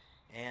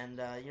 and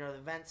the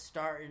event's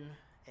starting,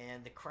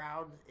 and the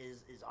crowd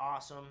is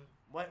awesome.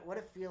 What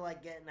it feel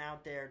like getting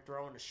out there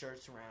throwing the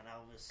shirts around,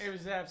 Elvis? It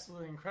was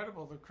absolutely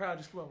incredible. The crowd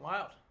just went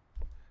wild.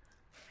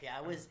 Yeah,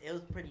 it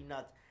was pretty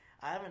nuts.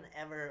 I haven't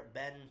ever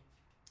been,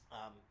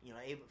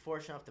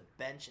 fortunate enough to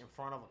bench in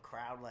front of a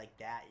crowd like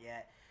that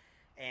yet.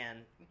 And,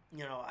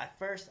 at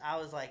first I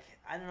was like,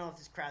 I don't know if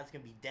this crowd's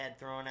going to be dead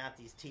throwing out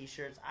these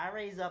T-shirts. I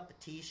raise up the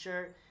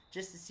T-shirt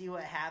just to see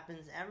what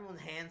happens. Everyone's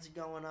hands are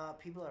going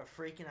up. People are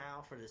freaking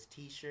out for this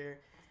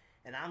T-shirt.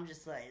 And I'm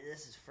just like,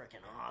 this is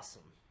freaking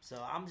awesome.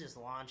 So I'm just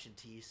launching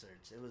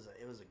T-shirts. It was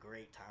a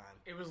great time.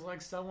 It was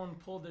like someone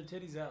pulled their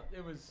titties out.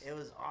 It was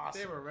awesome.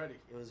 They were ready.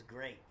 It was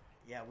great.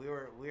 Yeah, we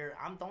were.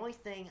 The only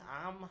thing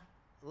I'm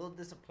a little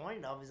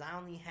disappointed of is I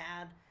only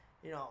had,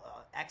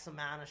 X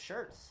amount of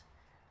shirts.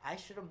 I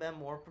should have been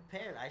more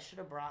prepared. I should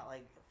have brought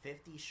like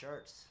 50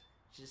 shirts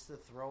just to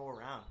throw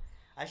around.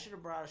 I should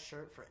have brought a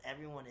shirt for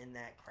everyone in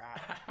that crowd.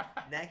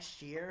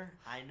 Next year,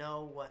 I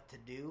know what to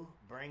do.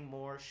 Bring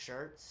more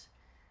shirts,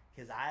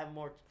 because I have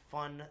more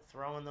fun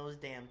throwing those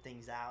damn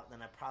things out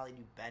than I probably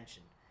do benching.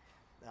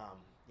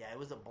 Yeah, it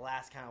was a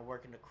blast kind of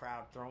working the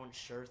crowd, throwing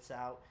shirts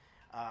out.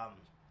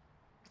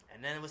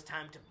 And then it was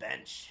time to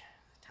bench.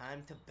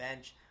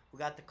 We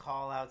got the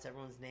call-outs.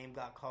 Everyone's name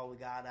got called. We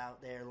got out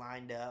there,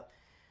 lined up.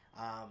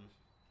 And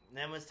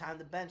then it was time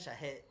to bench. I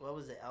hit, what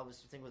was it,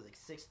 Elvis? I think it was like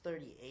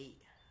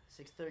 638.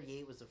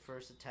 638 was the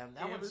first attempt.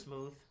 That went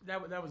smooth.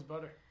 That was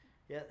butter.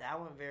 Yeah, that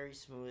went very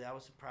smooth. I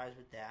was surprised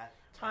with that.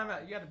 Time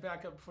out. You got to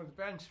back up before the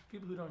bench.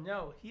 People who don't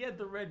know, he had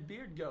the red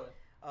beard going.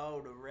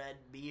 Oh, the red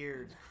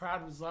beard. The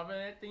crowd was loving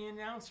it. The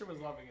announcer was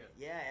loving it.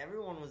 Yeah,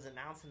 everyone was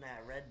announcing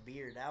that red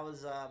beard. That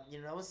was,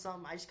 that was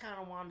something I just kind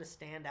of wanted to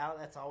stand out.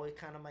 That's always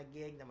kind of my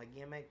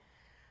gimmick.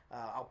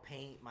 I'll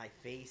paint my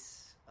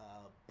face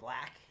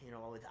black,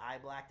 with eye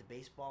black, the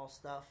baseball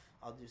stuff.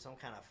 I'll do some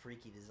kind of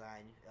freaky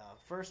design.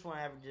 First one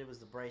I ever did was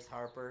the Bryce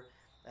Harper.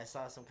 I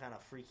saw some kind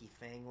of freaky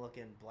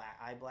thing-looking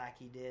eye black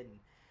he did,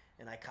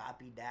 and I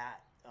copied that.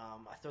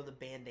 I throw the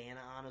bandana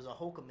on. It was a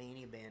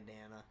Hulkamania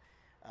bandana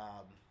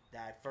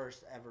that I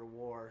first ever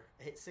wore.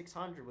 I hit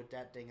 600 with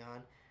that thing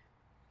on.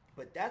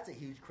 But that's a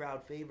huge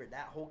crowd favorite,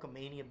 that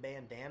Hulkamania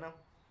bandana.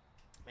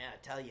 Man, I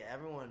tell you,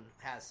 everyone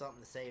has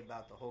something to say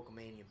about the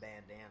Hulkamania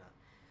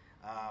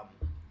bandana.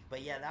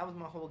 But yeah, that was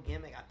my whole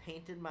gimmick. I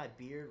painted my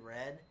beard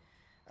red,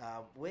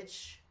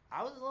 which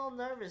I was a little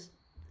nervous,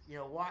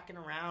 walking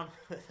around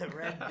with a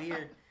red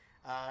beard.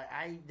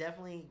 I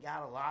definitely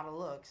got a lot of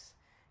looks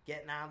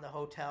getting out of the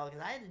hotel,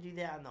 because I had to do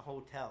that in the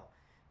hotel.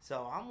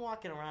 So I'm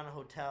walking around the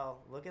hotel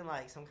looking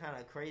like some kind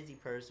of crazy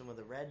person with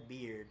a red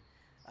beard.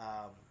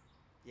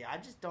 Yeah, I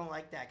just don't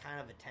like that kind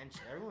of attention.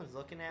 Everyone's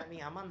looking at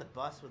me. I'm on the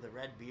bus with a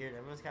red beard.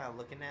 Everyone's kind of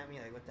looking at me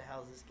like, what the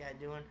hell is this guy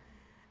doing?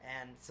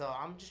 And so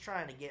I'm just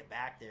trying to get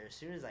back there as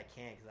soon as I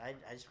can, because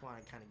I just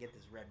want to kind of get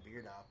this red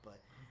beard off. But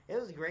it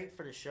was great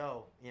for the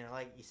show.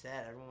 Like you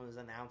said, everyone was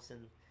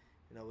announcing,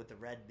 with the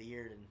red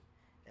beard.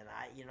 And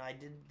I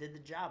did the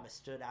job. I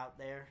stood out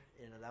there.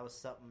 That was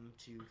something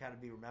to kind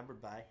of be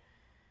remembered by.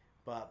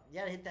 But,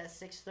 yeah, I hit that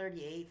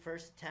 638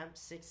 first attempt,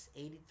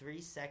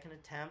 683 second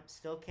attempt.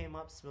 Still came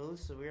up smooth.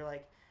 So we were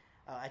like,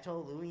 I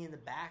told Louie in the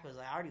back,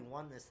 I already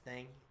won this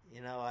thing.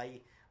 A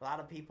lot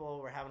of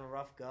people were having a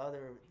rough go.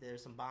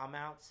 There's some bomb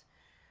outs.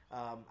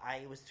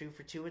 I was 2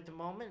 for 2 at the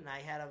moment, and I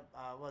had it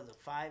was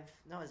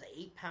an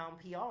 8-pound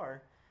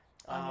PR.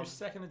 On your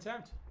second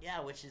attempt.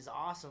 Yeah, which is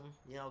awesome.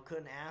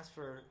 Couldn't ask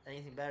for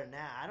anything better than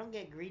that. I don't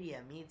get greedy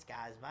at meets,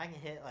 guys. If I can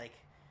hit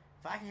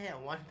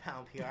a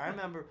 1-pound PR. I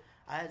remember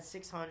I had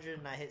 600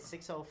 and I hit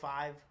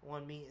 605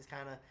 one meet. Is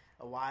kind of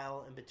a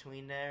while in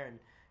between there,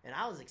 and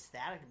I was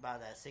ecstatic about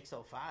that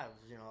 605.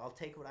 I'll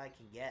take what I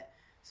can get.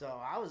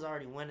 So I was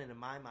already winning in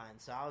my mind.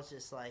 So I was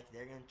just like,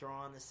 they're going to throw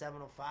on the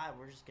 705.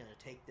 We're just going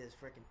to take this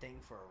freaking thing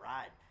for a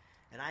ride.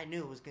 And I knew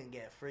it was going to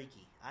get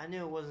freaky. I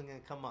knew it wasn't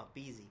going to come up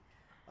easy.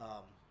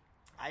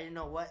 I didn't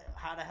know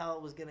how the hell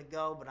it was going to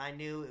go, but I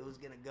knew it was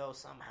going to go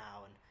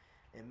somehow.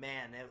 And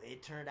man,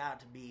 it turned out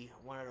to be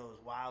one of those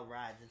wild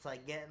rides. It's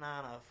like getting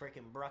on a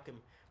freaking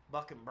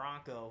bucking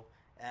Bronco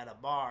at a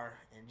bar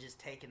and just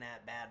taking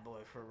that bad boy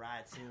for a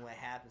ride, seeing what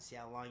happens, see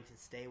how long you can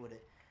stay with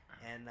it.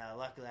 And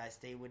luckily I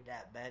stayed with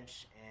that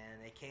bench,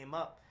 and they came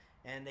up.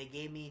 And they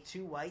gave me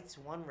 2 whites,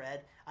 1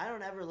 red. I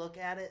don't ever look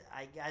at it.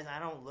 I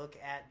don't look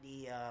at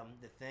the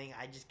thing.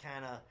 I just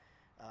kind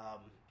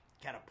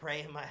of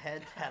pray in my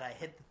head that I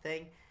hit the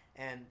thing.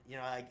 And, you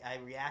know, I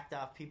react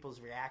off people's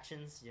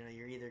reactions. You know,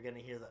 you're either going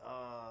to hear the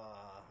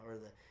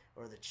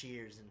or the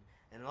cheers.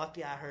 And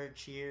luckily I heard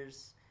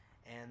cheers.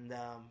 And,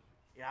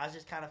 you know, I was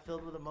just kind of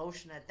filled with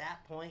emotion at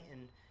that point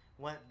and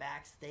went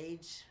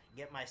backstage,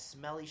 get my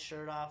smelly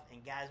shirt off.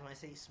 And, guys, when I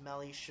say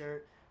smelly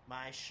shirt,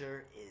 my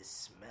shirt is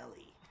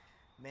smelly.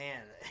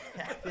 Man,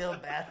 I feel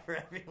bad for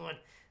everyone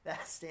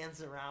that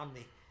stands around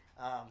me.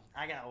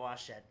 I got to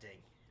wash that thing.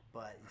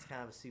 But it's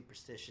kind of a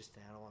superstitious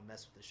thing. I don't want to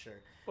mess with the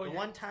shirt. Oh, the yeah.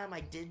 one time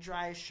I did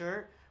dry a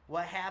shirt,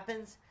 what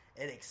happens?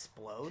 It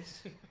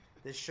explodes.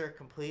 This shirt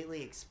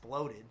completely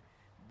exploded.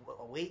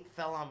 A weight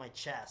fell on my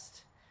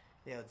chest.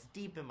 You know, it's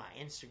deep in my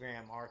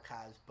Instagram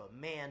archives. But,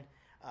 man,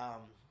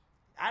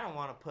 I don't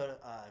want to put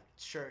a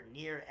shirt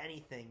near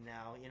anything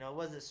now. You know, it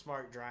wasn't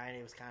smart drying.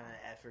 It was kind of an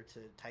effort to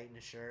tighten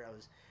the shirt. I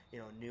was, you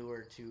know,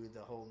 newer to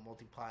the whole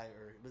multi-ply,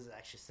 or it was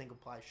actually a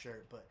single-ply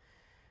shirt. But,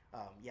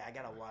 yeah, I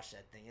got to wash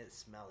that thing. It's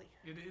smelly.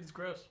 It's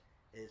gross.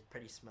 It is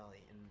pretty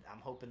smelly. And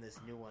I'm hoping this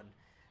new one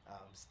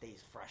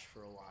stays fresh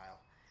for a while.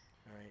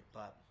 All right,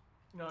 but...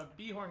 No,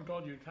 B-Horn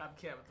called you a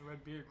copycat with the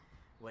red beard.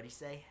 What'd he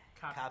say?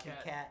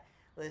 Copycat.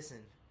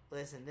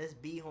 Listen, this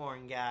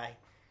B-Horn guy...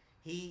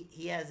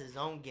 He has his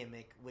own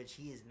gimmick, which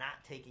he is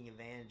not taking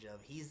advantage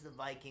of. He's the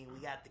Viking. We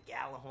got the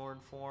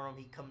Gallahorn for him.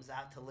 He comes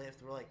out to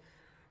lift. We're like,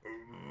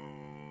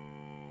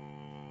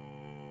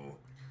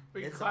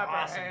 we it's clap an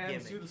awesome our hands,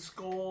 gimmick. do the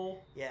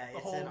skull. Yeah, the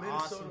it's whole an Minnesota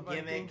awesome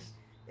Vikings. gimmick.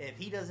 If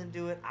he doesn't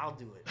do it, I'll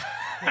do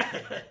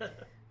it.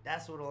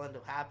 That's what'll end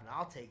up happening.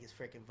 I'll take his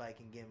freaking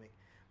Viking gimmick.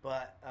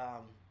 But,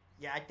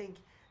 yeah, I think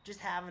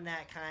just having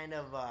that kind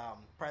of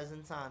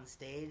presence on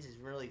stage is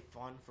really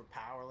fun for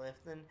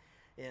powerlifting.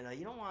 You know,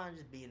 you don't want to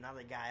just be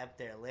another guy up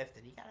there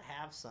lifting. You got to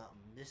have something,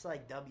 just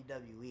like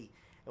WWE.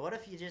 And what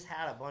if you just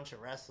had a bunch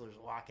of wrestlers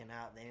walking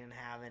out? They didn't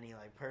have any,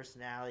 like,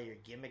 personality or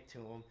gimmick to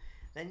them.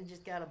 Then you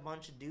just got a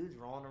bunch of dudes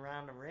rolling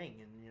around the ring,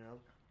 and, you know,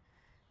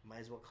 might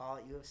as well call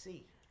it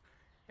UFC.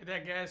 And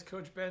that guy's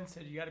Coach Ben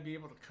said you got to be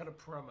able to cut a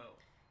promo.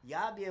 You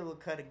got to be able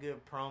to cut a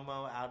good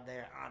promo out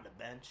there on the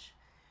bench.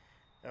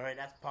 All right,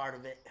 that's part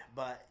of it.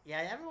 But,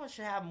 yeah, everyone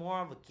should have more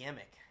of a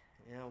gimmick.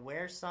 You know,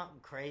 wear something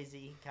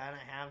crazy, kind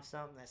of have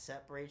something that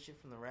separates you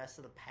from the rest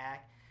of the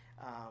pack.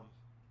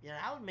 You know,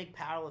 that would make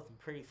powerlifting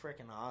pretty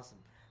freaking awesome.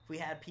 If we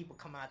had people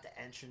come out to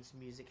entrance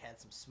music, had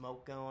some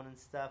smoke going and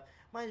stuff,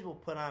 might as well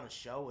put on a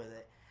show with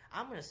it.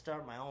 I'm going to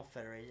start my own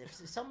federation.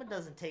 If someone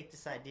doesn't take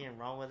this idea and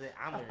run with it,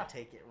 I'm going to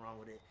take it and run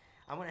with it.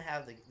 I'm going to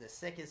have the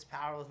sickest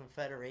powerlifting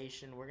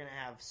federation. We're going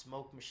to have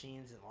smoke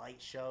machines and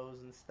light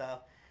shows and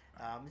stuff.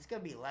 It's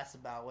going to be less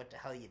about what the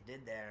hell you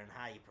did there and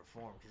how you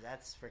perform, because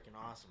that's freaking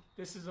awesome.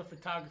 This is a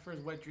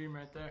photographer's wet dream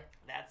right there.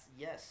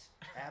 Yes,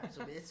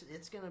 absolutely.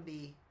 it's going to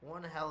be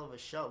one hell of a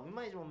show. We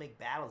might as well make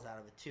battles out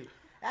of it, too.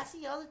 That's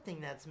the other thing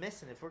that's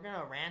missing. If we're going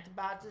to rant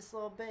about this a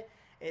little bit,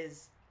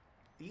 is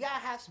you got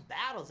to have some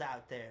battles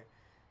out there.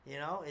 You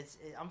know,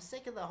 I'm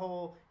sick of the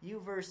whole you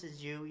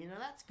versus you. You know,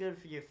 that's good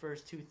for your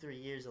first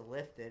 2-3 years of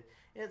lifting.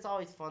 It's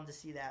always fun to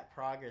see that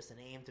progress and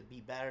aim to be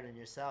better than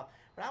yourself.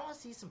 But I want to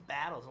see some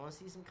battles. I want to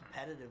see some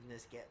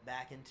competitiveness get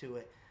back into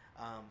it.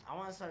 I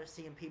want to start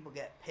seeing people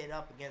get pit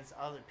up against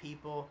other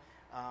people.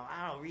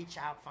 I don't know, reach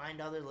out,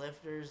 find other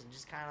lifters, and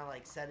just kind of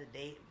like set a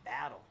date and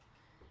battle.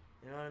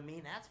 You know what I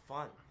mean? That's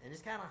fun. And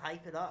just kind of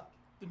hype it up.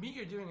 The meet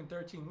you're doing in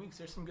 13 weeks,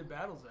 there's some good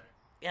battles there.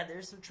 Yeah,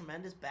 there's some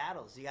tremendous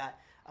battles. You got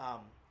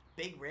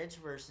Big Rich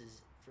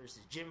versus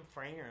Jim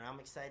Frainer, and I'm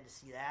excited to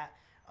see that.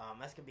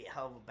 That's going to be a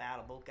hell of a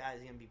battle. Both guys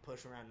are going to be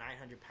pushing around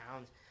 900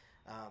 pounds.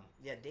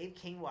 Yeah, Dave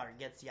Kingwater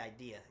gets the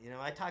idea. You know,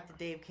 I talked to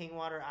Dave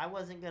Kingwater. I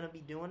wasn't going to be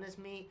doing this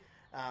meet.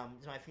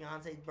 It's my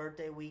fiance's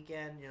birthday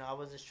weekend. You know, I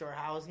wasn't sure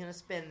how I was going to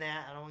spend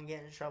that. I don't want to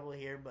get in trouble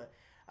here, but,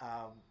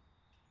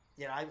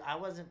 you know, I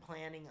wasn't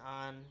planning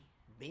on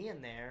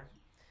being there.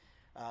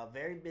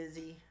 Very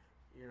busy,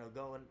 you know,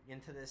 going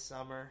into this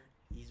summer.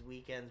 These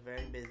weekends,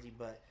 very busy,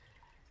 but...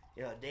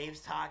 You know,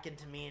 Dave's talking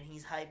to me and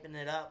he's hyping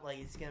it up like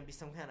it's going to be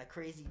some kind of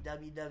crazy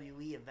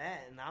WWE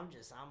event. And I'm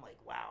like,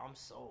 wow, I'm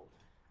sold.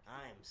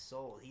 I am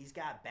sold. He's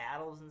got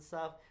battles and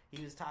stuff.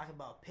 He was talking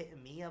about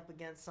pitting me up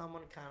against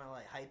someone, kind of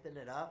like hyping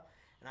it up.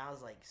 And I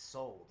was like,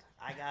 sold.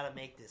 I got to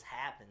make this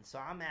happen. So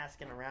I'm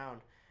asking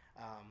around.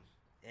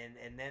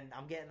 And then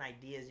I'm getting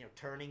ideas, you know,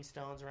 turning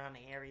stones around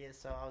the area.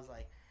 So I was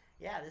like,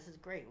 yeah, this is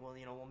great. Well,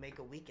 you know, we'll make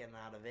a weekend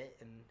out of it.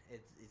 And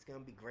it's going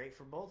to be great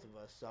for both of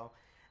us. So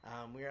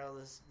We were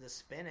able to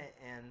spin it,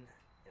 and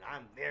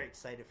I'm very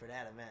excited for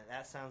that event.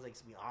 That sounds like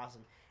it's going to be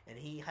awesome. And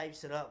he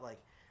hypes it up like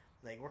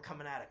we're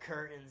coming out of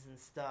curtains and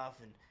stuff,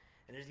 and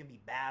there's going to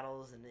be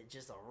battles, and it's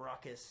just a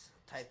ruckus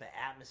type of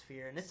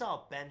atmosphere. And it's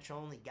all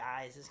bench-only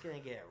guys. It's going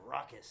to get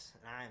ruckus,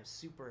 and I am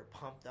super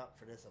pumped up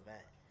for this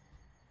event.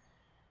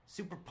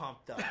 Super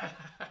pumped up.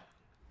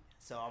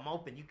 So I'm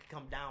hoping you can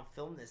come down,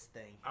 film this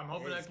thing. I'm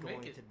hoping I can make it.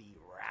 It's going to be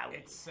rowdy.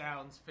 It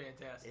sounds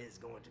fantastic. It is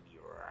going to be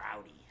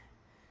rowdy.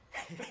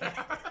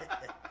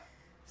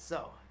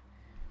 So,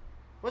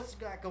 what's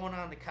got going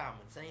on in the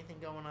comments? Anything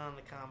going on in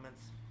the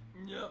comments?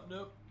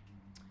 Nope.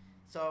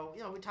 So,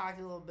 we talked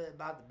a little bit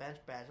about the bench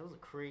bash. It was a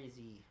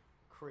crazy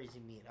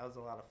meet. That was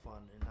a lot of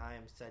fun, and I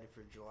am excited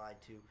for July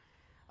too.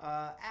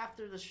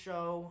 After the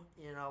show,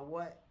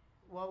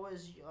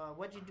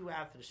 what'd you do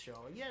after the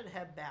show? You had to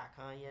head back,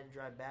 huh? You had to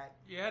drive back?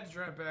 Yeah, I had to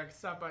drive back.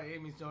 Stopped by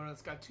Amy's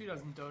Donuts. Got 2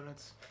 dozen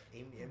donuts.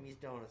 Amy's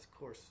Donuts, of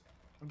course.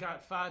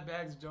 Got 5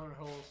 bags of donut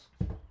holes.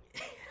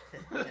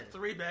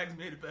 3 bags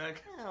made it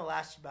back. It'll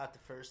last you about the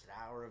first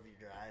hour of your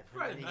drive.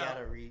 Right, and then you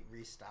gotta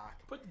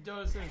restock. Put the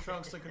donuts in the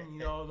trunk so I can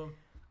eat all of them.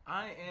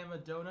 I am a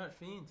donut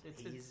fiend.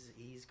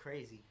 He's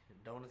crazy.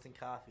 Donuts and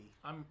coffee.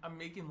 I'm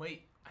making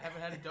weight. I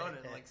haven't had a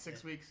donut in like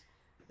 6 weeks.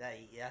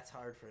 That's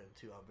hard for him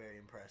too. I'm very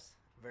impressed.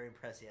 Very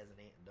impressed he hasn't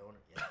eaten a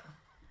donut yet.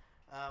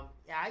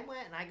 I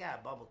went and I got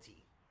a bubble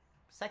tea.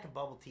 Second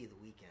bubble tea of the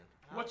weekend.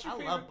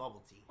 I love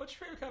bubble tea. What's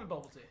your favorite kind of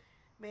bubble tea?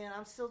 Man,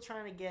 I'm still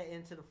trying to get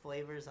into the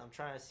flavors. I'm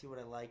trying to see what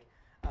I like.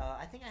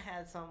 I think I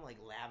had some like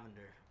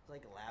lavender.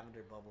 Like a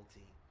lavender bubble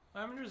tea.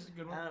 Lavender's a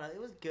good one. I don't know.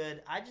 It was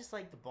good. I just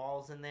like the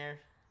balls in there.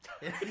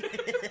 Yeah,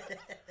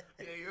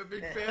 you're a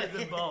big fan of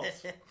the balls.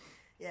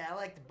 Yeah, I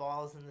like the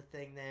balls in the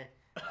thing there.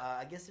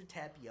 I guess they're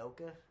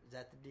tapioca. Is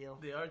that the deal?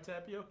 They are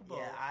tapioca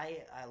balls.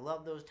 Yeah, I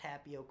love those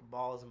tapioca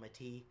balls in my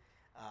tea.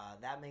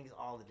 That makes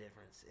all the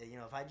difference.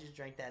 If I just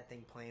drank that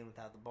thing plain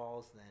without the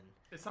balls, then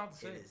it's not the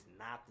same. It is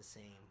not the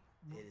same.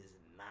 It is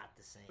not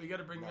the same. Well, you got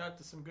to bring me out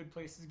to some good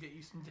places to get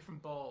you some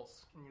different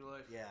balls in your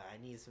life. Yeah,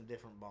 I need some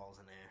different balls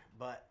in there.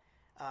 But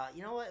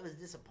you know what was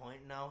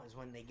disappointing though is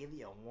when they give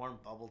you a warm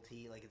bubble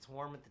tea. Like it's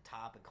warm at the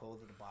top and cold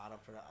at the bottom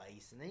for the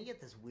ice, and then you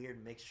get this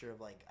weird mixture of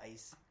like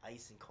ice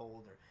and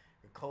cold or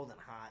cold and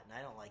hot, and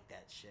I don't like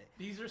that shit.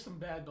 These are some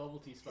bad bubble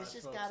tea spots.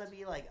 It's just got to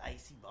be like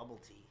icy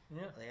bubble tea.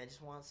 Yeah. Like I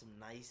just want some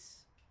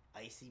nice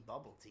icy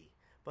bubble tea.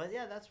 But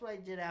yeah, that's what I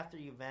did after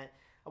the event.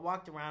 I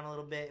walked around a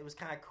little bit. It was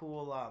kind of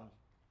cool.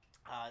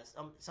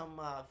 Some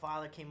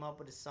father came up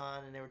with his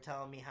son, and they were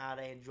telling me how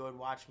they enjoyed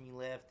watching me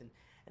lift, and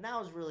that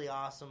was really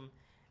awesome.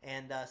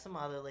 And some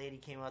other lady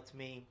came up to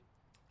me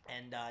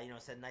and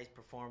said nice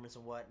performance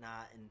and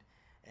whatnot,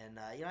 and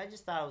I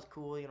just thought it was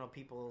cool.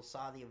 People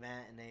saw the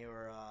event and they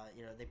were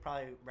they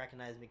probably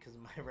recognized me because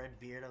of my red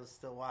beard I was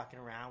still walking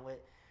around with.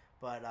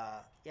 But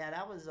yeah,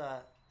 that was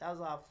a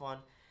lot of fun.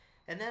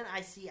 And then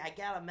I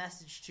got a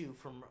message too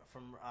from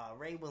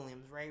Ray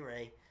Williams,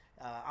 Ray.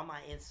 On my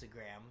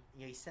Instagram.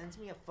 He sends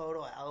me a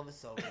photo of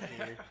Elvis over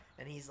here,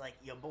 and he's like,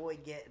 your boy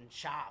getting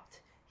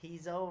chopped.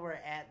 He's over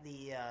at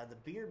the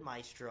Beard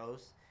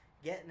Maestros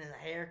getting his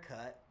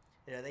haircut.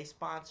 They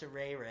sponsor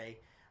Ray.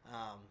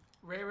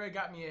 Ray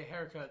got me a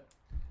haircut.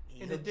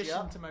 In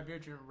addition to my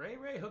beard trim,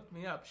 Ray hooked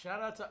me up.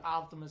 Shout out to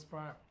Optimus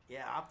Prime.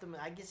 Yeah, Optimus.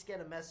 I just get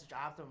a message,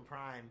 Optimus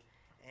Prime,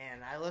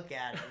 and I look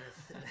at it,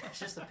 and it's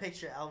just a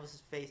picture of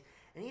Elvis's face,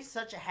 and he's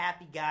such a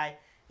happy guy.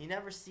 You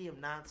never see him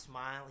not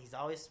smile. He's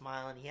always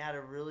smiling. He had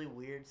a really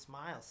weird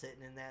smile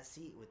sitting in that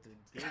seat with the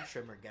beard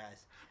trimmer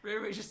guys.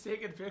 Ray's just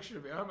taking a picture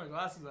of me. I have my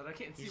glasses on. I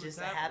can't see what's happening. He's just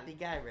a happy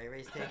guy.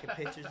 Ray's taking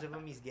pictures of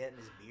him. He's getting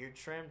his beard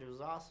trimmed. It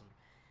was awesome.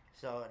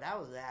 So that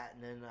was that.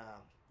 And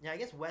then, I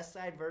guess West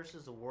Side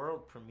versus the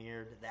World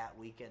premiered that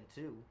weekend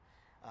too.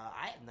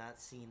 I have not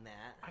seen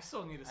that. I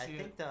still need to see it. I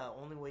think the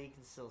only way you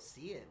can still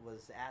see it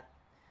was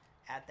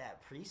at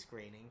that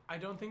pre-screening. I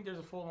don't think there's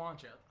a full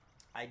launch yet.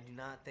 I do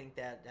not think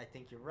that. I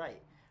think you're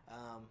right.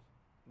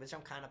 Which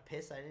I'm kind of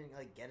pissed I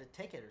didn't get a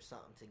ticket or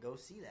something to go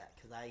see that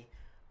because I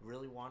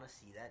really want to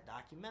see that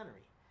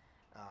documentary.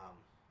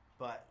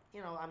 But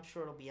I'm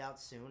sure it'll be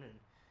out soon,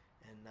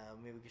 and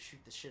maybe we can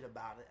shoot the shit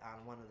about it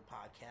on one of the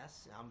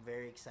podcasts. I'm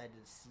very excited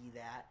to see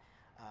that.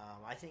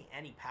 I think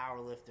any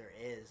powerlifter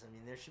is. I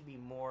mean, there should be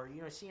more.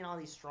 Seeing all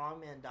these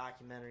strongman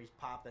documentaries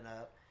popping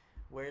up.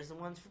 Where's the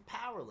ones for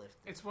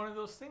powerlifting? It's one of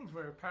those things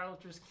where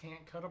powerlifters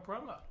can't cut a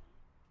promo.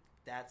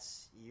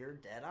 You're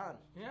dead on.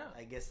 Yeah.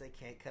 I guess they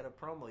can't cut a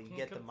promo. You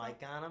get the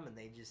mic on them, and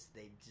they just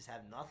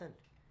have nothing.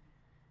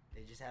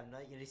 They just have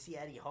nothing. You see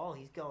Eddie Hall,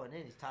 he's going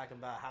in. He's talking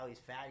about how he's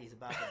fat, he's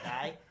about to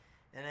die.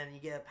 And then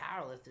you get a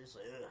powerlifter, it's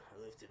like,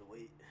 I lifted a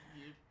weight.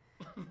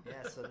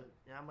 Yeah, so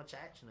not much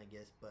action, I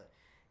guess. But,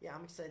 yeah,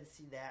 I'm excited to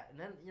see that. And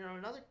then,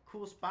 another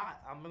cool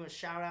spot. I'm going to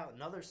shout out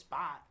another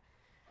spot.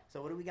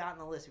 So what do we got on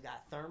the list? We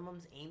got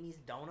Thermum's, Amy's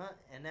Donut,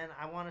 and then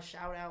I want to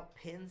shout out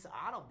Pin's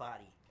Auto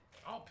Body.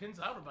 Oh, Pin's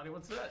Auto Body.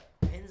 What's that?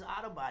 Pin's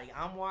Auto Body.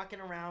 I'm walking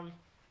around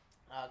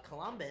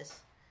Columbus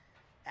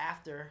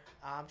after.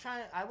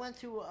 I went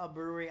to a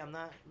brewery.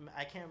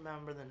 I can't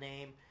remember the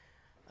name,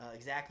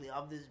 exactly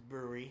of this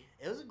brewery.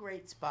 It was a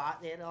great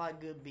spot. They had a lot of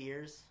good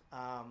beers.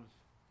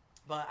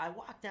 But I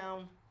walked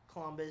down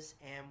Columbus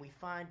and we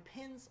find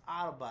Pin's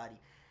Auto Body.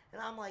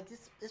 And I'm like,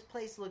 this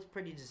place looks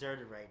pretty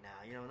deserted right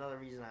now. You know, another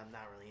reason I'm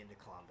not really into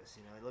Columbus.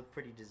 You know, it looked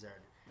pretty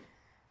deserted.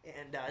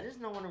 And there's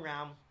no one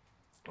around.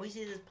 We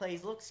see this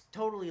place looks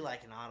totally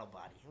like an auto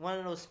body. One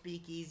of those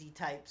speakeasy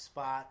type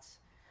spots.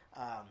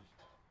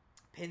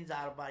 Pin's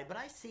Auto Body. But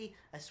I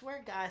swear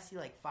to God, I see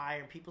like fire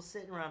and people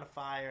sitting around a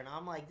fire. And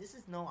I'm like, this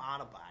is no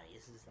auto body.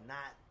 This is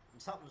not,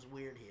 something's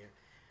weird here.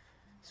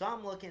 So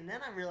I'm looking, and then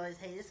I realize,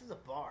 hey, this is a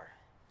bar.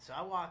 So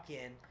I walk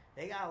in.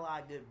 They got a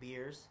lot of good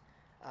beers.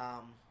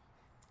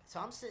 So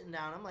I'm sitting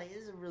down. I'm like,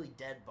 this is a really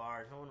dead bar.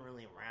 There's no one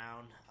really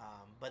around.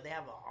 But they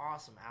have an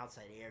awesome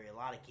outside area. A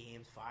lot of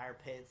games, fire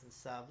pits and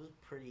stuff. It was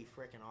pretty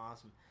freaking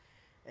awesome.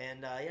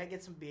 And, I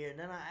get some beer. And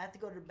then I have to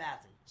go to the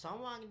bathroom. So I'm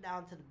walking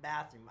down to the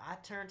bathroom. I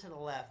turn to the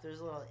left. There's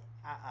a little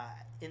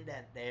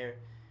indent there.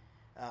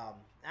 I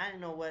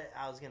didn't know what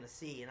I was going to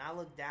see. And I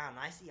look down, and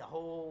I see a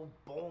whole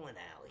bowling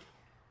alley.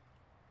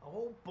 A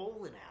whole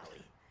bowling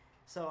alley.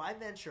 So I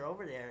venture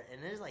over there,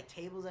 and there's, like,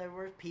 tables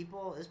everywhere.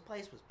 People. This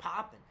place was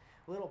popping.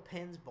 Little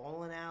Pin's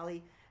bowling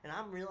alley, and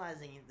I'm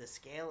realizing the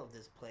scale of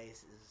this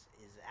place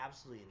is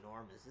absolutely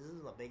enormous. This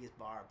is the biggest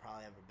bar I've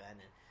probably ever been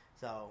in.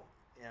 So,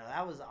 you know,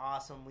 that was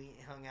awesome. We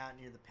hung out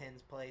near the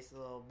Pin's place a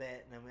little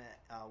bit, and then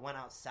we went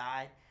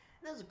outside.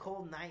 And it was a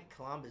cold night in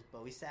Columbus,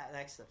 but we sat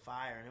next to the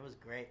fire, and it was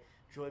great.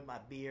 Enjoyed my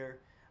beer.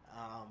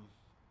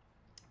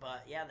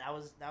 But yeah, that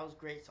was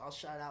great. So I'll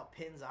shout out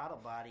Pin's Auto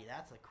Body.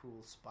 That's a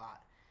cool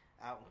spot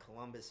out in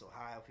Columbus,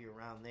 Ohio, if you're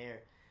around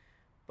there.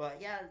 But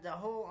yeah, the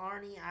whole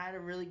Arnie, I had a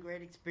really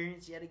great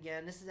experience yet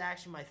again. This is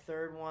actually my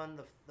third one.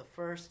 The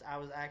first, I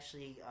was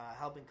actually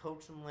helping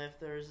coach some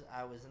lifters.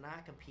 I was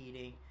not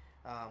competing.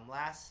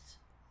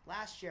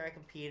 Last year I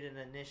competed,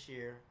 and this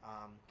year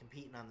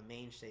competing on the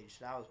main stage.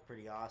 So that was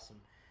pretty awesome.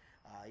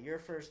 Your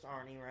first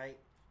Arnie, right?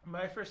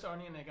 My first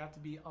Arnie, and I got to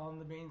be on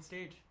the main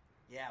stage.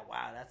 Yeah,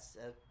 wow, that's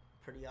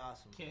pretty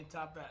awesome. Can't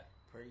top that.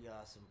 Pretty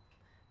awesome.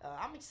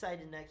 I'm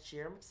excited next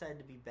year. I'm excited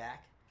to be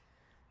back.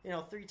 You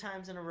know, 3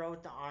 times in a row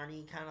with the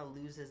Arnie kind of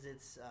loses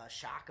its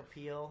shock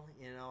appeal,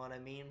 you know what I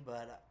mean?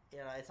 But, you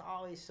know, it's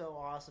always so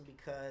awesome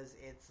because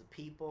it's the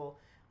people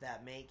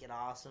that make it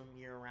awesome.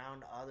 You're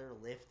around other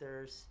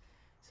lifters,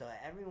 so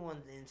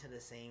everyone's into the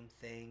same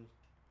thing.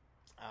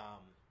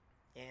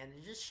 And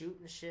you're just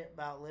shooting the shit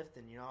about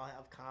lifting. You all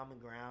have common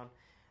ground.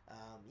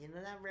 You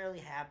know, that rarely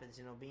happens,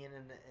 you know, being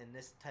in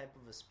this type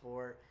of a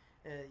sport.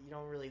 You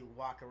don't really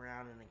walk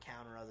around and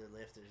encounter other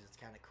lifters. It's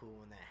kind of cool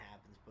when that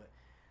happens, but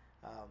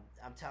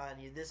I'm telling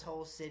you, this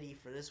whole city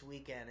for this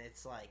weekend,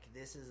 it's like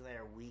this is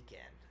their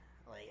weekend.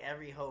 Like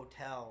every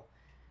hotel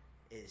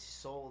is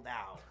sold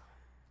out.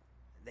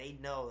 They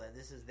know that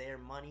this is their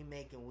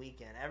money-making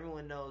weekend.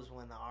 Everyone knows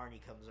when the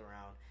Arnie comes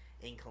around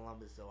in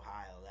Columbus,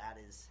 Ohio.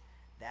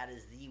 That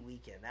is the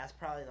weekend. That's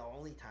probably the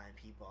only time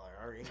people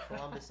are in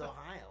Columbus,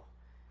 Ohio.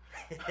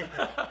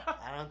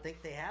 I don't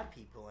think they have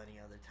people any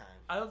other time.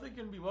 I don't think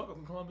you're going to be welcome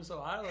in Columbus,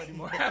 Ohio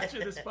anymore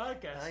after this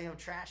podcast. I think I'm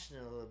trashing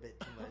it a little bit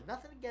too much.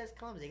 Nothing against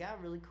Columbus. They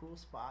got really cool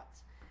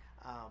spots.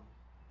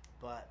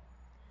 But,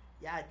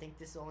 yeah, I think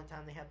this is the only time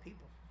they have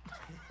people.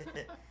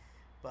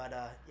 But,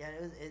 yeah,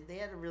 they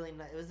had a really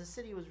nice... the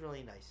city was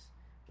really nice.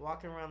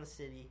 Walking around the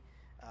city,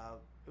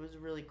 it was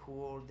really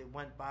cool. They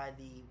went by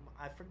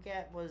I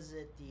forget, was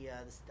it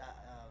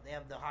they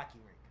have the hockey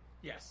rink.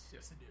 Yes,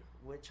 they do.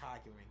 Which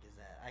hockey rink is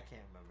that? I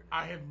can't remember.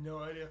 I have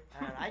no idea.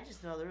 I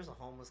just know there was a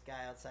homeless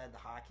guy outside the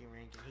hockey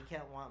rink, and he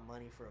kept wanting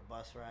money for a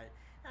bus ride.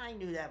 And I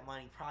knew that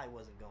money probably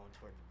wasn't going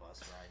towards the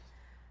bus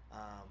ride.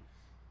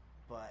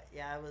 But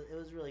yeah, it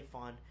was really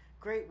fun.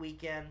 Great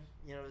weekend.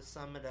 You know, to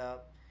sum it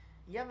up.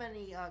 You have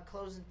any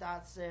closing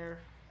thoughts there,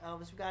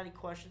 Elvis? We got any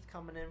questions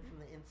coming in from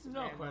the Instagram?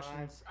 No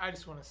questions. I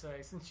just want to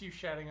say, since you're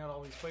shouting out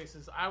all these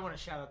places, I want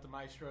to shout out the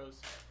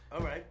Maestros.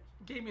 All right.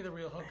 Gave me the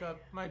real hookup.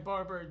 My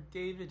barber,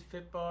 David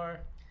Fitbar.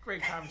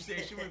 Great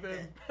conversation with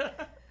him.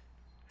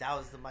 That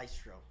was the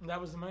Maestro. That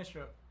was the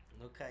Maestro.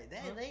 Okay.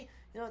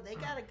 They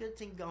got a good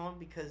thing going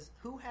because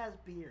who has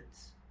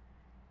beards?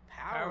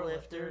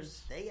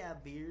 Powerlifters. They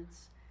have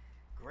beards.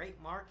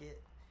 Great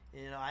market.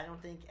 You know, I don't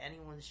think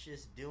anyone's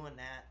just doing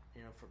that,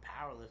 you know, for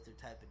powerlifter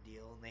type of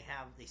deal. And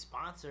they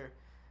sponsor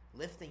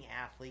lifting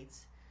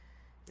athletes.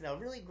 You know,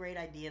 really great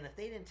idea. And if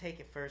they didn't take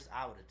it first,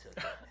 I would have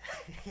took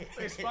it.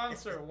 They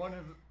sponsor one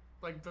of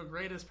like the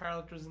greatest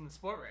powerlifters in the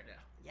sport right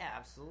now. Yeah,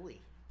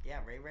 absolutely. Yeah,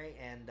 Ray,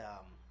 and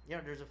you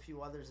know, there's a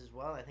few others as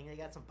well. I think they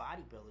got some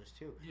bodybuilders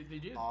too. Yeah, they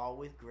do. All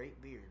with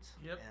great beards.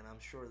 Yep. And I'm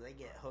sure they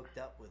get hooked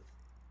up with,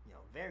 you know,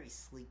 very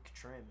sleek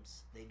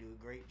trims. They do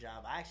a great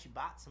job. I actually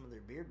bought some of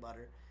their beard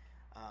butter,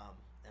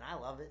 and I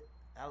love it.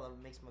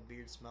 It makes my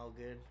beard smell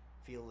good,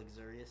 feel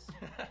luxurious.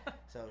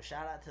 So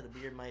shout out to the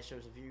Beard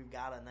Maestros. If you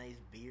got a nice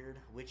beard,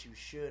 which you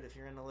should if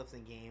you're in the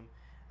lifting game,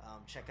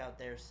 check out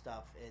their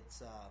stuff.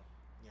 It's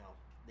you know,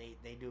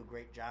 they do a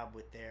great job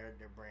with their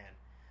brand.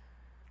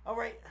 All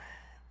right,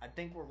 I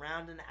think we're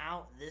rounding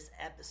out this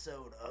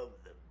episode of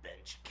the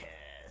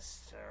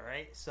Benchcast. All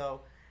right,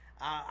 so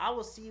I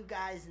will see you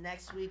guys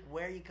next week.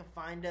 Where you can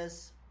find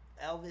us,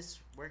 Elvis,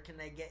 where can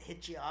they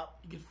hit you up?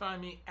 You can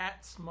find me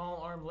at Small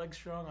Arm Leg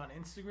Strong on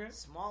Instagram.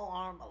 Small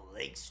Arm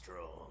Leg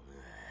Strong.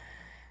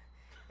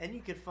 And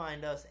you can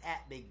find us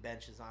at Big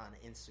Benches on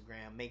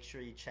Instagram. Make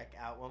sure you check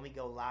out when we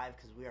go live,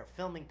 because we are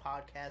filming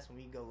podcasts when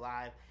we go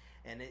live,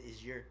 and it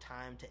is your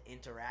time to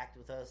interact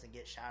with us and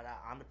get shout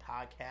out on the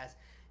podcast.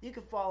 You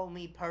can follow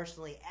me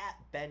personally at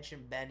Bench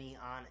and Benny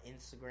on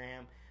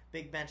Instagram.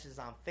 Big Benches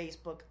on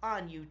Facebook,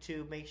 on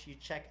YouTube. Make sure you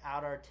check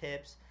out our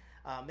tips.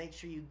 Make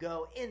sure you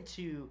go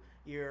into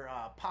your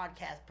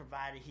podcast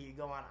provider here. You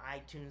go on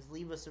iTunes.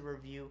 Leave us a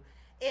review.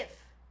 If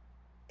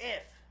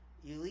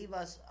you leave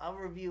us a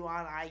review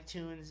on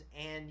iTunes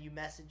and you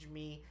message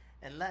me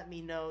and let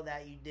me know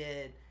that you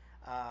did,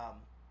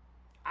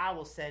 I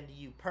will send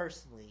you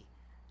personally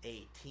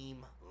a team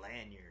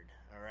lanyard.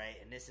 All right,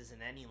 and this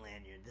isn't any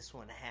lanyard. This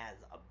one has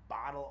a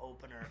bottle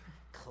opener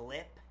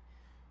clip,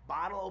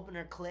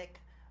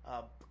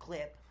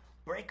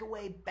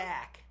 breakaway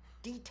back,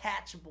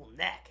 detachable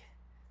neck.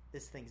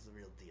 This thing's the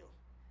real deal.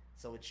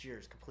 So it's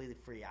yours, completely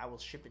free. I will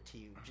ship it to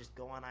you. Just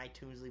go on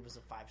iTunes, leave us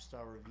a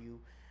 5-star review,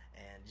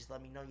 and just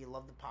let me know you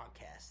love the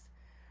podcast.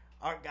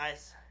 All right,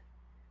 guys,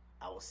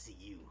 I will see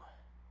you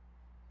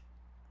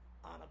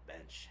on a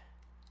bench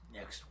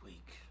next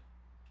week.